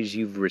highest praise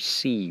you've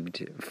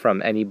received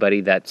from anybody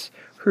that's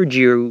heard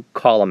you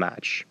call a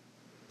match?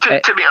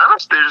 To be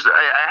honest,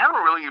 I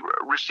haven't really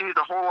received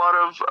a whole lot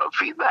of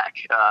feedback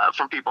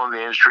from people in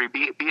the industry,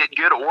 be it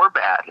good or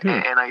bad.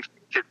 And I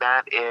think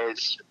that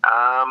is,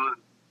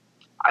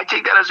 I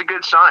take that as a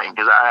good sign,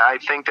 because I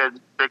think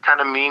that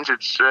kind of means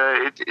it's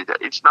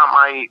not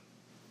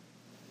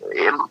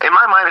in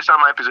my mind, it's not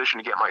my position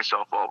to get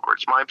myself over.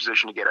 It's my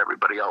position to get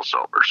everybody else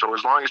over. So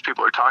as long as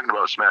people are talking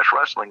about Smash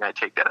Wrestling, I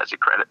take that as a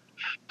credit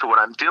to what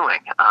I'm doing.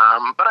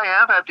 But I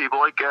have had people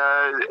like,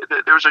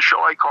 there was a show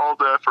I called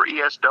for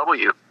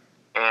ESW,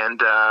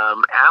 and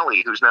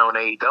Allie, who's now in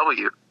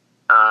AEW,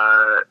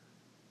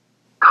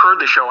 heard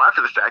the show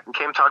after the fact and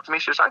came and talked to me.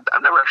 She says,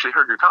 I've never actually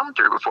heard your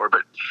commentary before,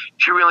 but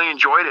she really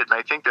enjoyed it. And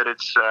I think that it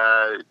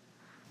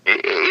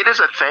is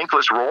a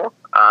thankless role.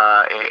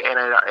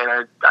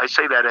 And I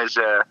say that as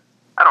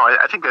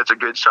I think that's a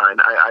good sign.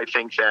 I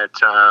think that,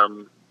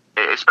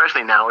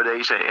 especially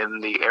nowadays in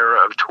the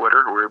era of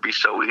Twitter, where it'd be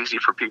so easy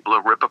for people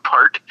to rip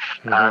apart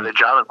the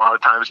job, and a lot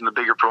of times in the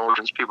bigger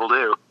promotions, people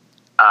do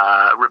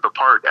rip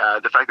apart.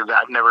 The fact that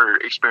I've never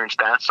experienced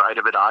that side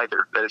of it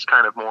either, that it's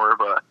kind of more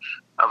of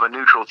a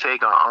neutral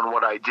take on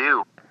what I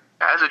do,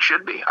 as it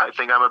should be. I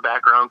think I'm a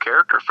background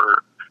character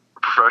for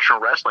professional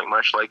wrestling,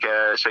 much like,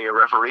 say, a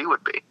referee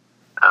would be.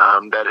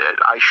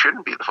 I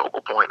shouldn't be the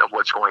focal point of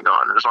what's going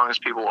on. And as long as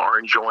people are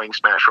enjoying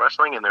Smash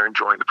Wrestling and they're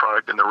enjoying the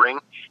product in the ring,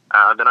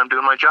 then I'm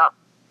doing my job.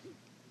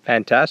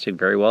 Fantastic.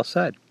 Very well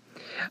said.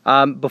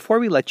 Before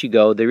we let you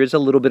go, there is a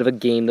little bit of a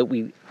game that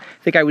I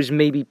think I was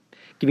maybe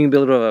giving a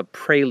bit of a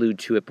prelude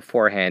to it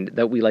beforehand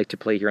that we like to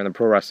play here on the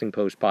Pro Wrestling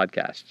Post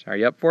podcast. Are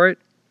you up for it?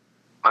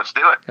 Let's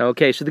do it.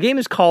 Okay, so the game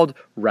is called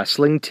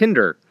Wrestling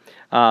Tinder.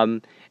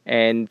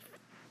 And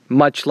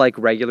much like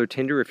regular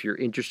Tinder, if you're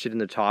interested in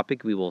the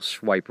topic, we will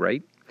swipe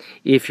right.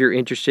 If you're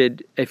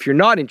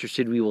not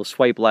interested, we will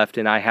swipe left,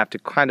 and I have to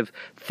kind of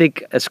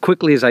think as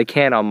quickly as I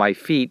can on my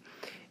feet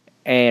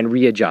and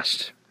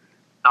readjust.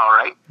 All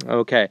right.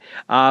 Okay.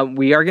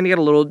 We are going to get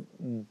a little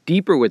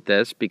deeper with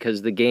this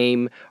because the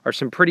game are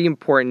some pretty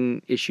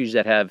important issues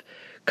that have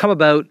come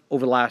about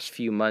over the last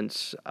few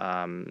months.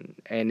 And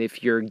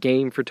if you're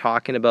game for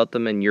talking about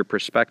them and your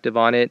perspective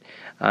on it,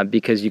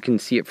 because you can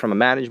see it from a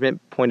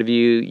management point of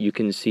view, you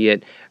can see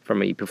it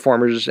from a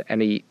performer's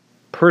and a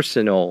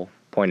personal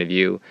point of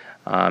view,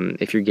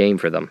 if you're game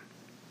for them.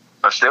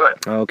 Let's do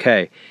it.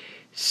 Okay.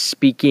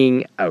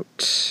 Speaking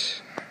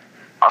out.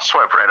 I'll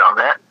swipe right on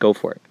that. Go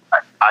for it.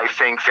 I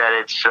think that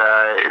it's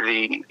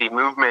the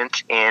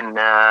movement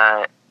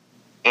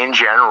in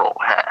general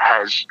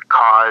has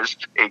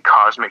caused a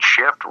cosmic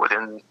shift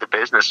within the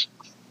business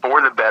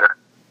for the better.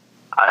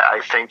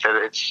 I think that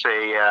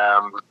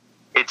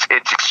it's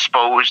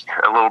exposed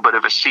a little bit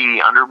of a seedy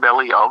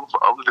underbelly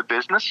of the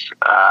business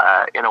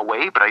in a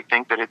way, but I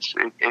think that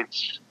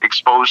it's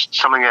exposed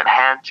something that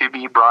had to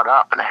be brought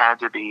up and had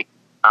to be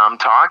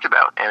talked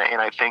about,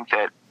 and I think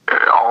that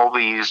all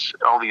these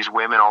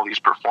women, all these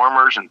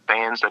performers and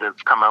fans that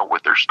have come out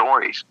with their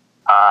stories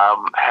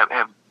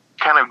have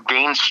kind of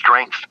gained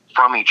strength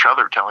from each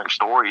other telling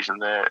stories,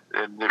 and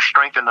there's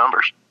strength in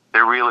numbers.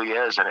 There really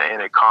is,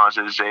 and it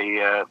causes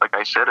like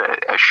I said,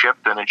 a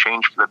shift and a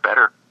change for the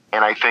better.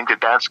 And I think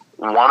that that's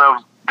one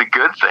of the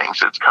good things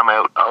that's come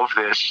out of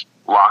this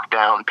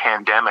lockdown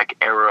pandemic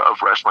era of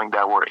wrestling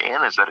that we're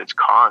in, is that it's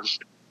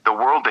caused the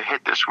world to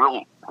hit this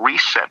real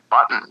reset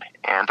button.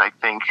 And I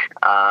think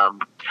a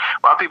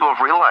lot of people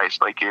have realized,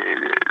 like,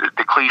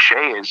 the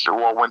cliche is,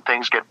 well, when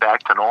things get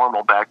back to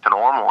normal. And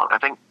I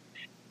think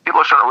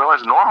people are starting to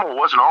realize normal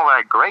wasn't all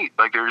that great.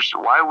 Like,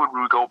 why would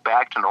we go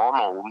back to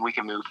normal when we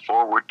can move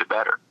forward to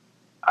better?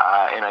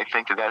 And I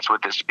think that that's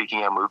what this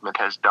Speaking Out movement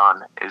has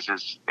done.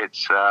 It's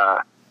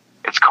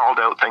called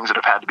out things that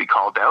have had to be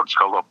called out. It's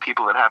called out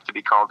people that have to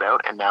be called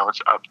out, and now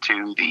it's up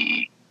to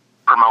the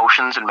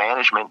promotions and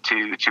management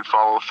to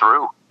follow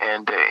through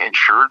and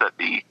ensure that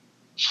the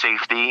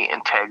safety,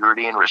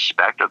 integrity, and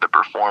respect of the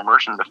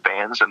performers and the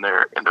fans and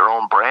their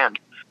own brand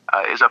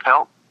is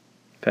upheld.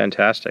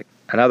 Fantastic.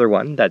 Another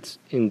one that's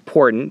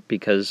important,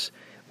 because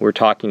we're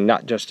talking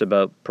not just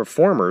about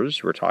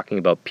performers, we're talking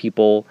about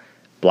people.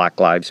 Black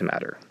Lives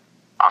Matter.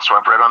 I'll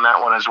swipe right on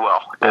that one as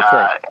well. Go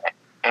for it.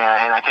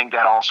 And I think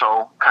that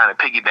also kind of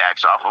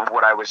piggybacks off of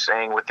what I was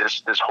saying with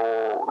this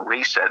whole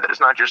reset, that it's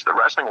not just the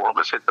wrestling world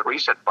that's hit the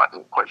reset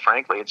button. Quite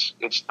frankly,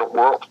 it's the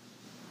world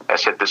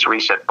that's hit this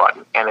reset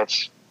button. And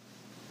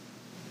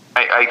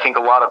I think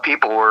a lot of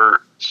people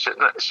were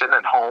sitting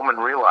at home and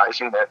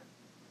realizing that,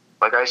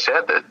 like I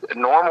said, that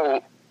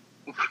normal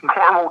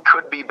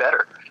could be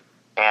better.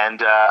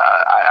 And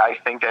I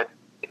think that,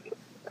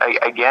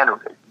 again,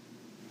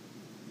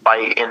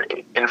 by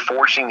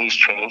enforcing these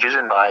changes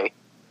and by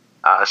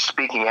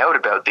speaking out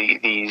about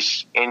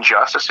these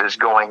injustices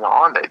going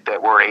on,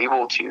 that we're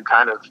able to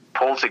kind of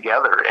pull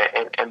together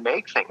and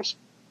make things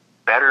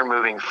better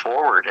moving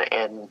forward.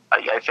 And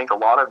I think a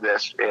lot of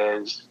this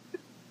is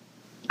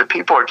the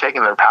people are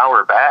taking their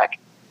power back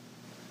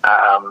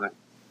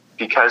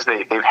because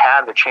they've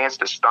had the chance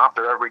to stop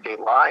their everyday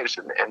lives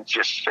and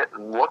just sit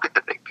and look at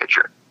the big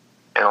picture.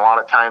 And a lot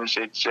of times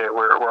it's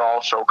we're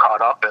all so caught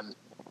up in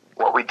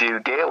what we do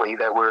daily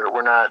that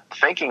we're not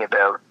thinking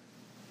about,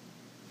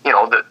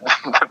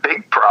 the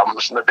big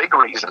problems and the big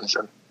reasons.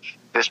 And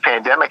this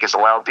pandemic has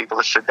allowed people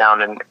to sit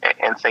down and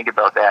think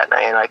about that.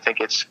 And I think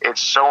it's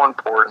so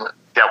important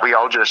that we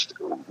all just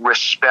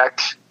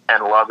respect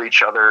and love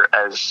each other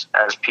as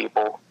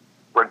people,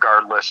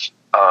 regardless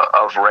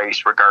of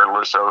race,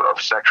 regardless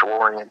of sexual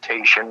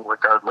orientation,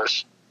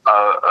 regardless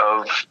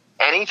of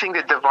anything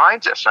that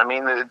divides us. I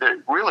mean,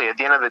 really, at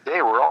the end of the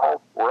day, we're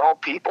all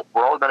people.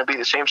 We're all going to be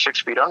the same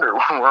 6 feet under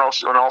when all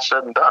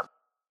said and done.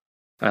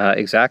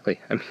 Exactly.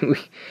 I mean,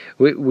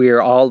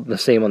 we're all the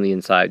same on the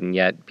inside, and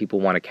yet people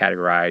want to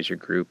categorize or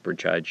group or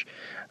judge.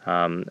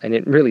 And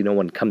it really, no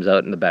one comes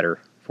out in the better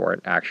for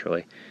it,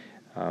 actually.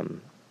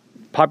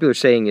 Popular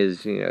saying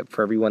is,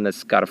 for everyone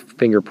that's got a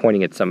finger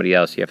pointing at somebody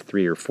else, you have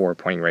 3 or 4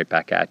 pointing right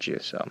back at you.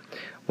 So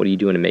what are you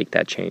doing to make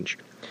that change?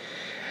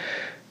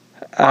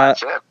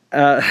 That's it.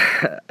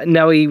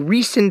 Now, a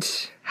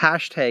recent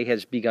hashtag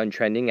has begun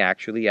trending,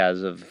 actually,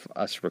 as of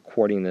us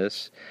recording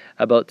this,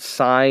 about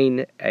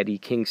Sign Eddie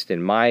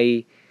Kingston.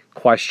 My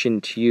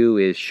question to you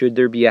is, should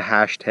there be a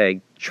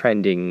hashtag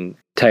trending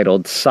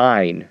titled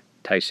Sign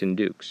Tyson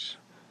Dukes?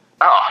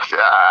 Oh,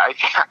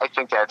 I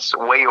think that's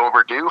way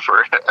overdue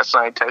for a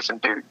Sign Tyson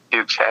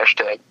Dukes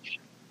hashtag.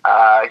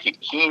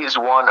 He is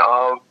one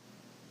of,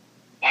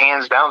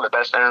 hands down, the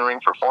best in-ring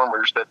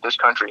performers that this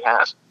country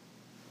has,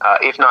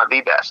 if not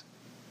the best.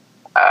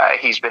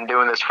 He's been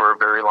doing this for a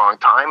very long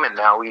time, and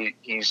now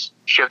he's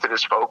shifted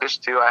his focus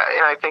to,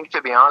 and I think,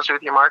 to be honest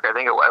with you, Mark, I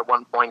think at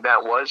one point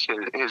that was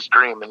his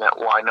dream, and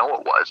I know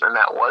it was, and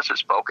that was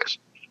his focus.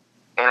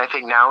 And I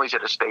think now he's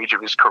at a stage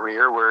of his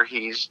career where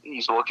he's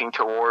looking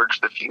towards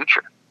the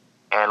future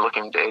and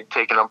looking to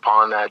taking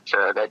upon that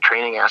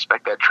training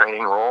aspect, that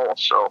training role.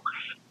 So,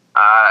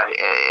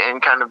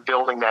 and kind of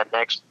building that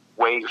next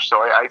wave. So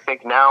I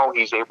think now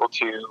he's able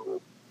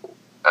to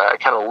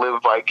kind of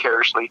live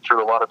vicariously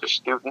through a lot of his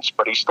students,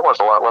 but he still has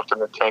a lot left in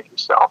the tank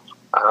himself.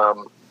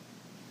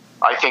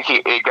 I think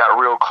it got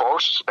real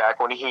close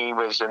back when he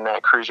was in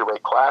that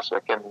Cruiserweight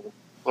Classic, and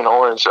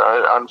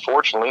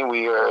unfortunately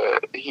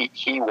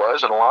he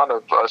was, and a lot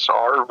of us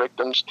are,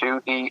 victims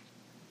to the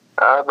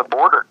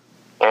border,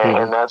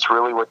 and that's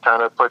really what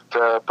kind of put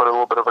a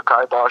little bit of a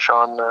kibosh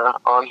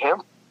on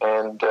him,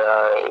 and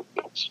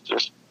it's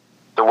just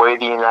the way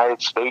the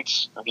United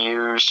States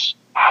views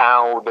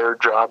how their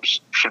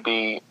jobs should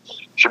be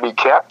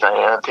kept. And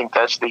I think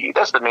that's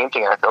the main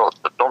thing I don't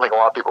think a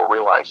lot of people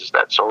realize, is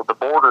that so the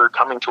border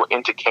coming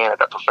into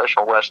Canada,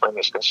 professional wrestling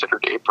is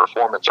considered a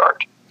performance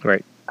art.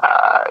 Right.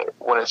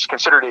 When it's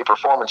considered a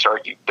performance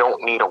art, you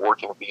don't need a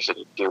working visa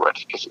to do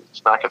it, because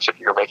it's not considered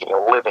you're making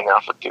a living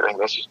off of doing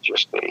this. It's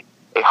just a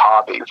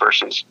hobby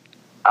versus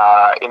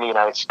in the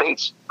United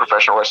States,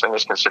 professional wrestling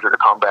is considered a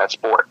combat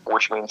sport,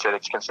 which means that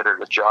it's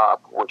considered a job,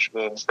 which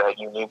means that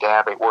you need to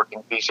have a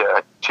working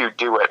visa to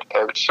do it.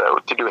 So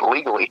to do it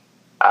legally,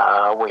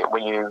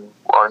 when you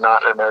are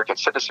not an American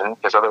citizen,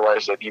 because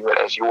otherwise they view it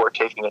as you are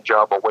taking a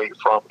job away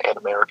from an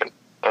American.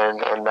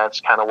 And that's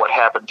kind of what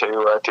happened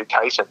to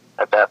Tyson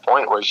at that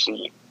point, was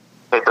he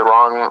hit the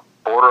wrong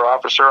border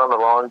officer on the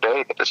wrong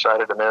day that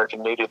decided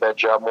American needed that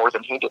job more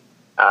than he did,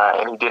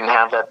 and he didn't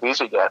have that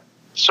visa yet.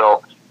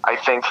 So I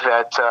think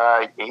that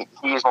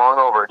he's long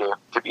overdue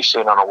to be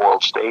seen on a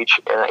world stage,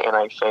 and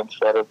I think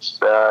that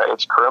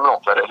it's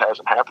criminal that it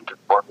hasn't happened to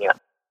him yet.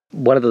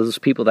 One of those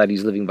people that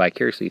he's living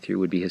vicariously through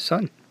would be his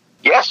son.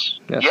 Yes.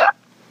 Yeah.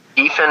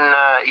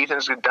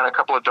 Ethan's done a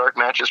couple of dark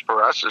matches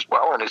for us as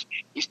well, and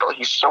he's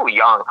so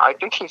young. I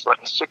think he's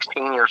like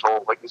 16 years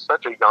old. Like, he's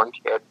such a young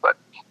kid, but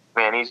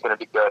man, he's going to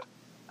be good.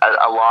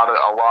 A lot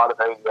of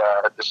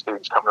the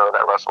students coming out of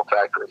that Wrestle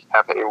Factory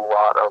have a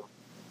lot of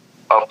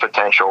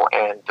potential,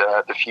 and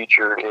the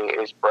future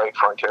is bright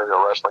for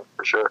Ontario wrestling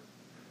for sure.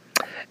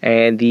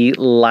 And the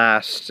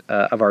last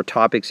of our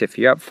topics, if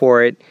you're up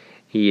for it,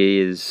 he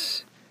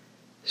is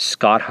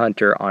Scott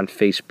Hunter on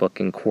Facebook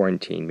in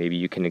quarantine. Maybe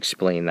you can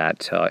explain that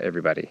to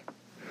everybody.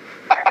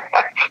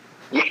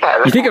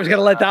 Yeah, you think I was going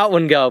to let that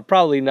one go?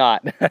 Probably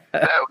not.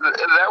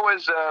 that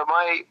was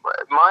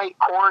my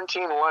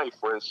quarantine life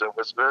was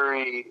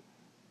very,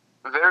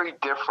 very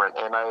different,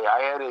 and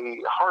I had a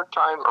hard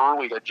time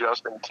early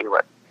adjusting to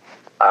it.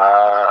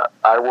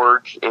 I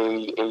work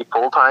a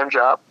full-time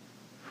job,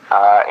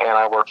 and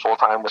I work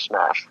full-time with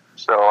Smash.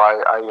 So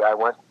I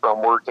went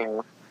from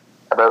working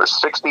about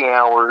 60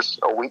 hours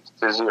a week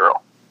to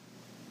 0.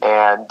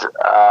 And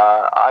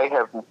I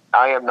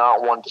am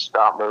not one to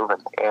stop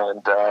moving.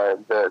 And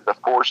the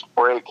forced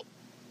break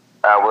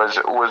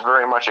was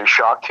very much a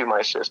shock to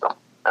my system.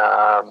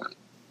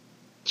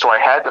 So I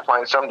had to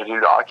find something to do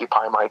to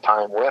occupy my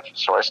time with.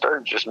 So I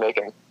started just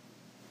making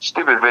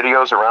stupid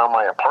videos around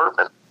my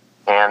apartment.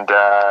 And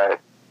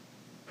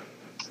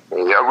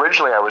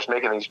originally I was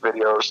making these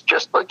videos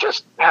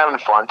just having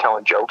fun,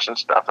 telling jokes and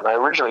stuff. And I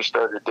originally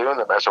started doing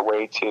them as a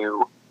way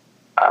to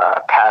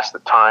pass the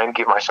time,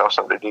 give myself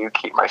something to do,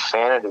 keep my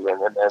sanity.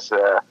 And then as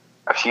a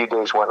few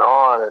days went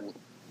on, and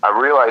I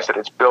realized that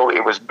it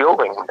was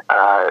building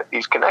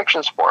these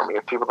connections for me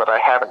of people that I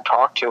haven't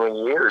talked to in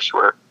years who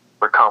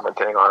were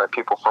commenting on it,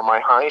 people from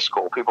my high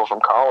school, people from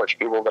college,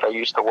 people that I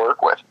used to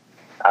work with.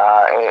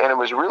 And it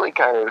was really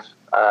kind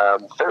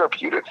of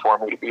therapeutic for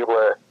me to be able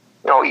to,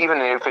 even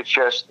if it's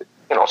just,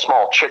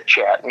 small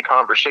chit-chat and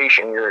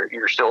conversation,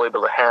 you're still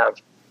able to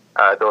have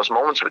those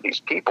moments with these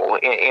people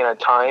in a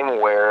time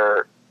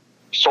where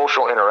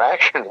social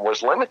interaction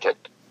was limited.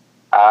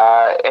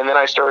 And then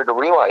I started to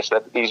realize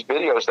that these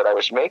videos that I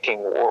was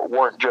making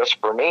weren't just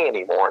for me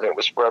anymore, and it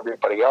was for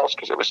everybody else,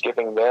 because it was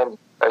giving them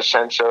a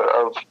sense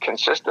of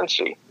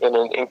consistency in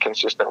an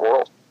inconsistent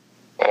world,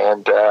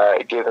 and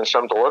it gave them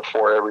something to look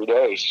for every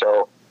day.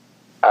 So,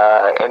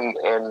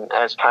 and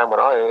as time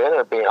went on, it ended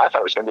up being, I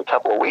thought it was going to be a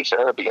couple of weeks. It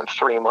ended up being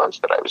 3 months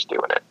that I was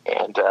doing it.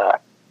 And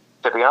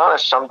to be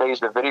honest, some days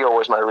the video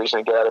was my reason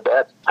to get out of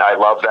bed. I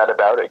love that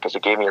about it, because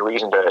it gave me a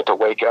reason to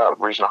wake up,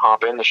 a reason to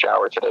hop in the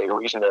shower today, a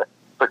reason to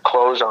put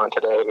clothes on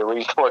today, a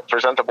reason to look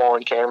presentable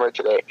on camera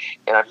today.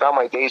 And I found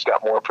my days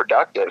got more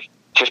productive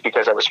just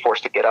because I was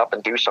forced to get up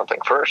and do something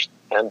first.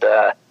 And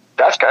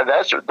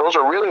those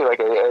are really,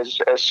 like,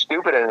 as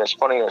stupid and as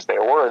funny as they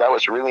were, that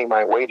was really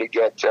my way to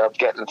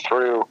getting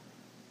through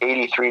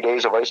 83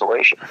 days of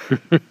isolation.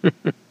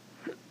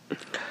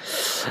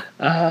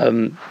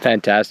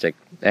 Fantastic.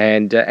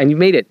 And you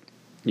made it.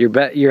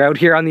 You're out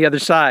here on the other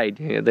side.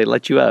 They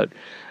let you out.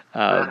 They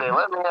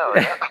let me know.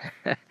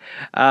 Yeah.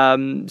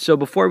 So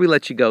before we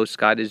let you go,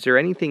 Scott, is there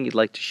anything you'd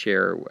like to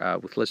share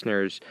with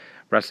listeners,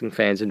 wrestling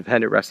fans,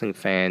 independent wrestling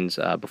fans,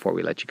 before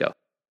we let you go?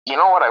 You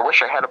know what? I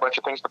wish I had a bunch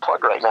of things to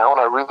plug right now, and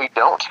I really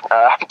don't.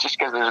 Just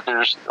because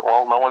there's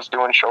no one's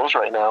doing shows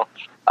right now.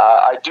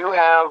 I do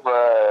have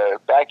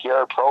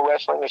Backyard Pro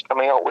Wrestling is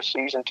coming out with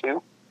season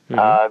 2.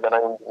 That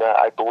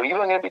I believe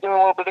I'm going to be doing a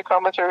little bit of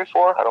commentary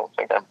for. I don't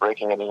think I'm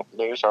breaking any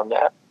news on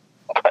that.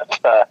 But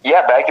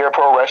yeah, Backyard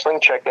Pro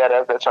Wrestling, check that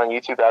out. That's on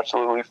YouTube,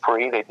 absolutely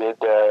free. They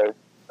did a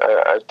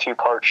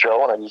 2-part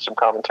show, and I did some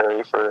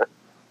commentary for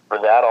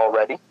that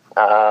already,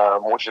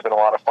 which has been a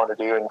lot of fun to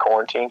do in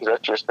quarantine, because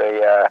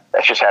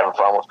that's just having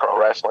fun with pro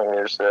wrestling.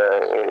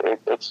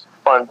 It's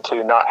fun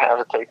to not have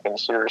to take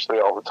things seriously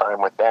all the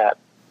time with that.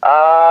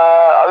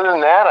 Other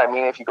than that, I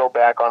mean, if you go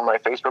back on my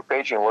Facebook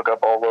page, you can look up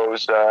all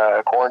those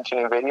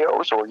quarantine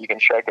videos, or you can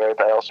check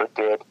out, I also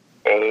did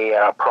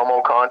a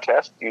promo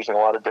contest using a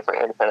lot of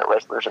different independent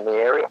wrestlers in the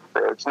area.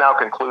 It's now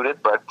concluded,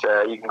 but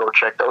you can go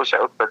check those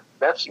out. But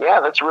that's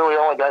really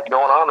all I got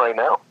going on right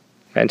now.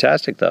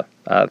 Fantastic, though.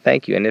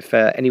 Thank you. And if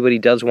anybody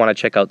does want to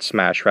check out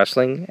Smash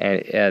Wrestling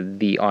and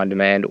the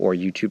on-demand or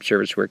YouTube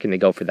service, where can they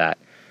go for that?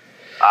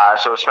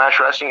 So Smash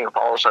Wrestling, you can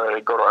follow us,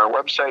 go to our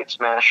website,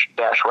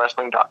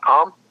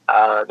 smash-wrestling.com.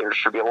 There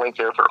should be a link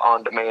there for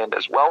on-demand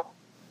as well,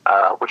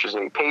 which is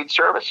a paid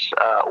service.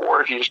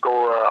 Or if you just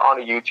go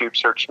onto YouTube,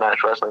 search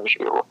Smash Wrestling, you should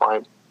be able to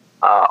find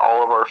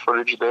all of our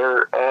footage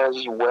there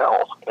as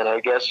well. And I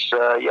guess,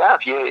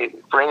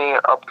 for any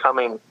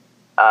upcoming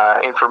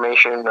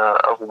information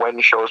of when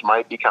shows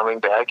might be coming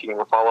back, you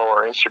can follow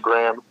our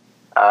Instagram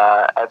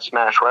at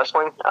Smash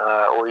Wrestling,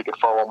 or you can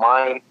follow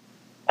mine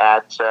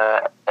at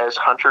as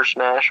Hunter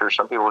Smash, or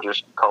some people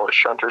just call it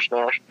Shunter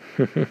Smash.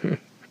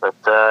 But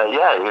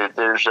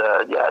there's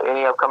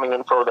any upcoming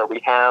info that we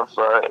have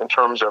in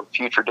terms of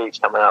future dates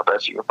coming up,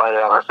 as you can find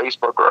it on our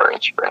Facebook or our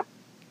Instagram.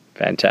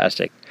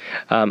 Fantastic.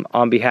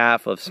 On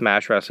behalf of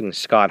Smash Wrestling's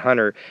Scott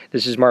Hunter,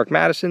 this is Mark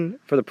Madison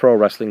for the Pro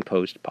Wrestling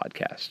Post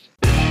podcast.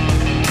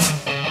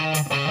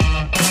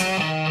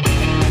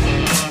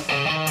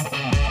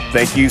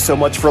 Thank you so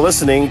much for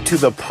listening to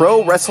the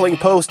Pro Wrestling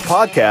Post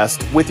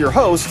podcast with your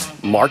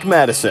host, Mark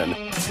Madison.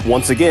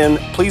 Once again,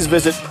 please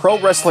visit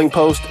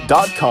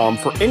ProWrestlingPost.com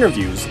for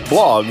interviews,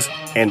 blogs,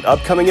 and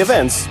upcoming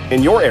events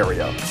in your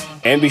area.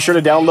 And be sure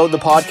to download the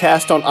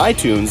podcast on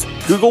iTunes,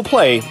 Google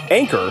Play,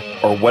 Anchor,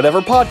 or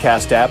whatever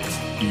podcast app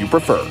you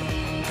prefer.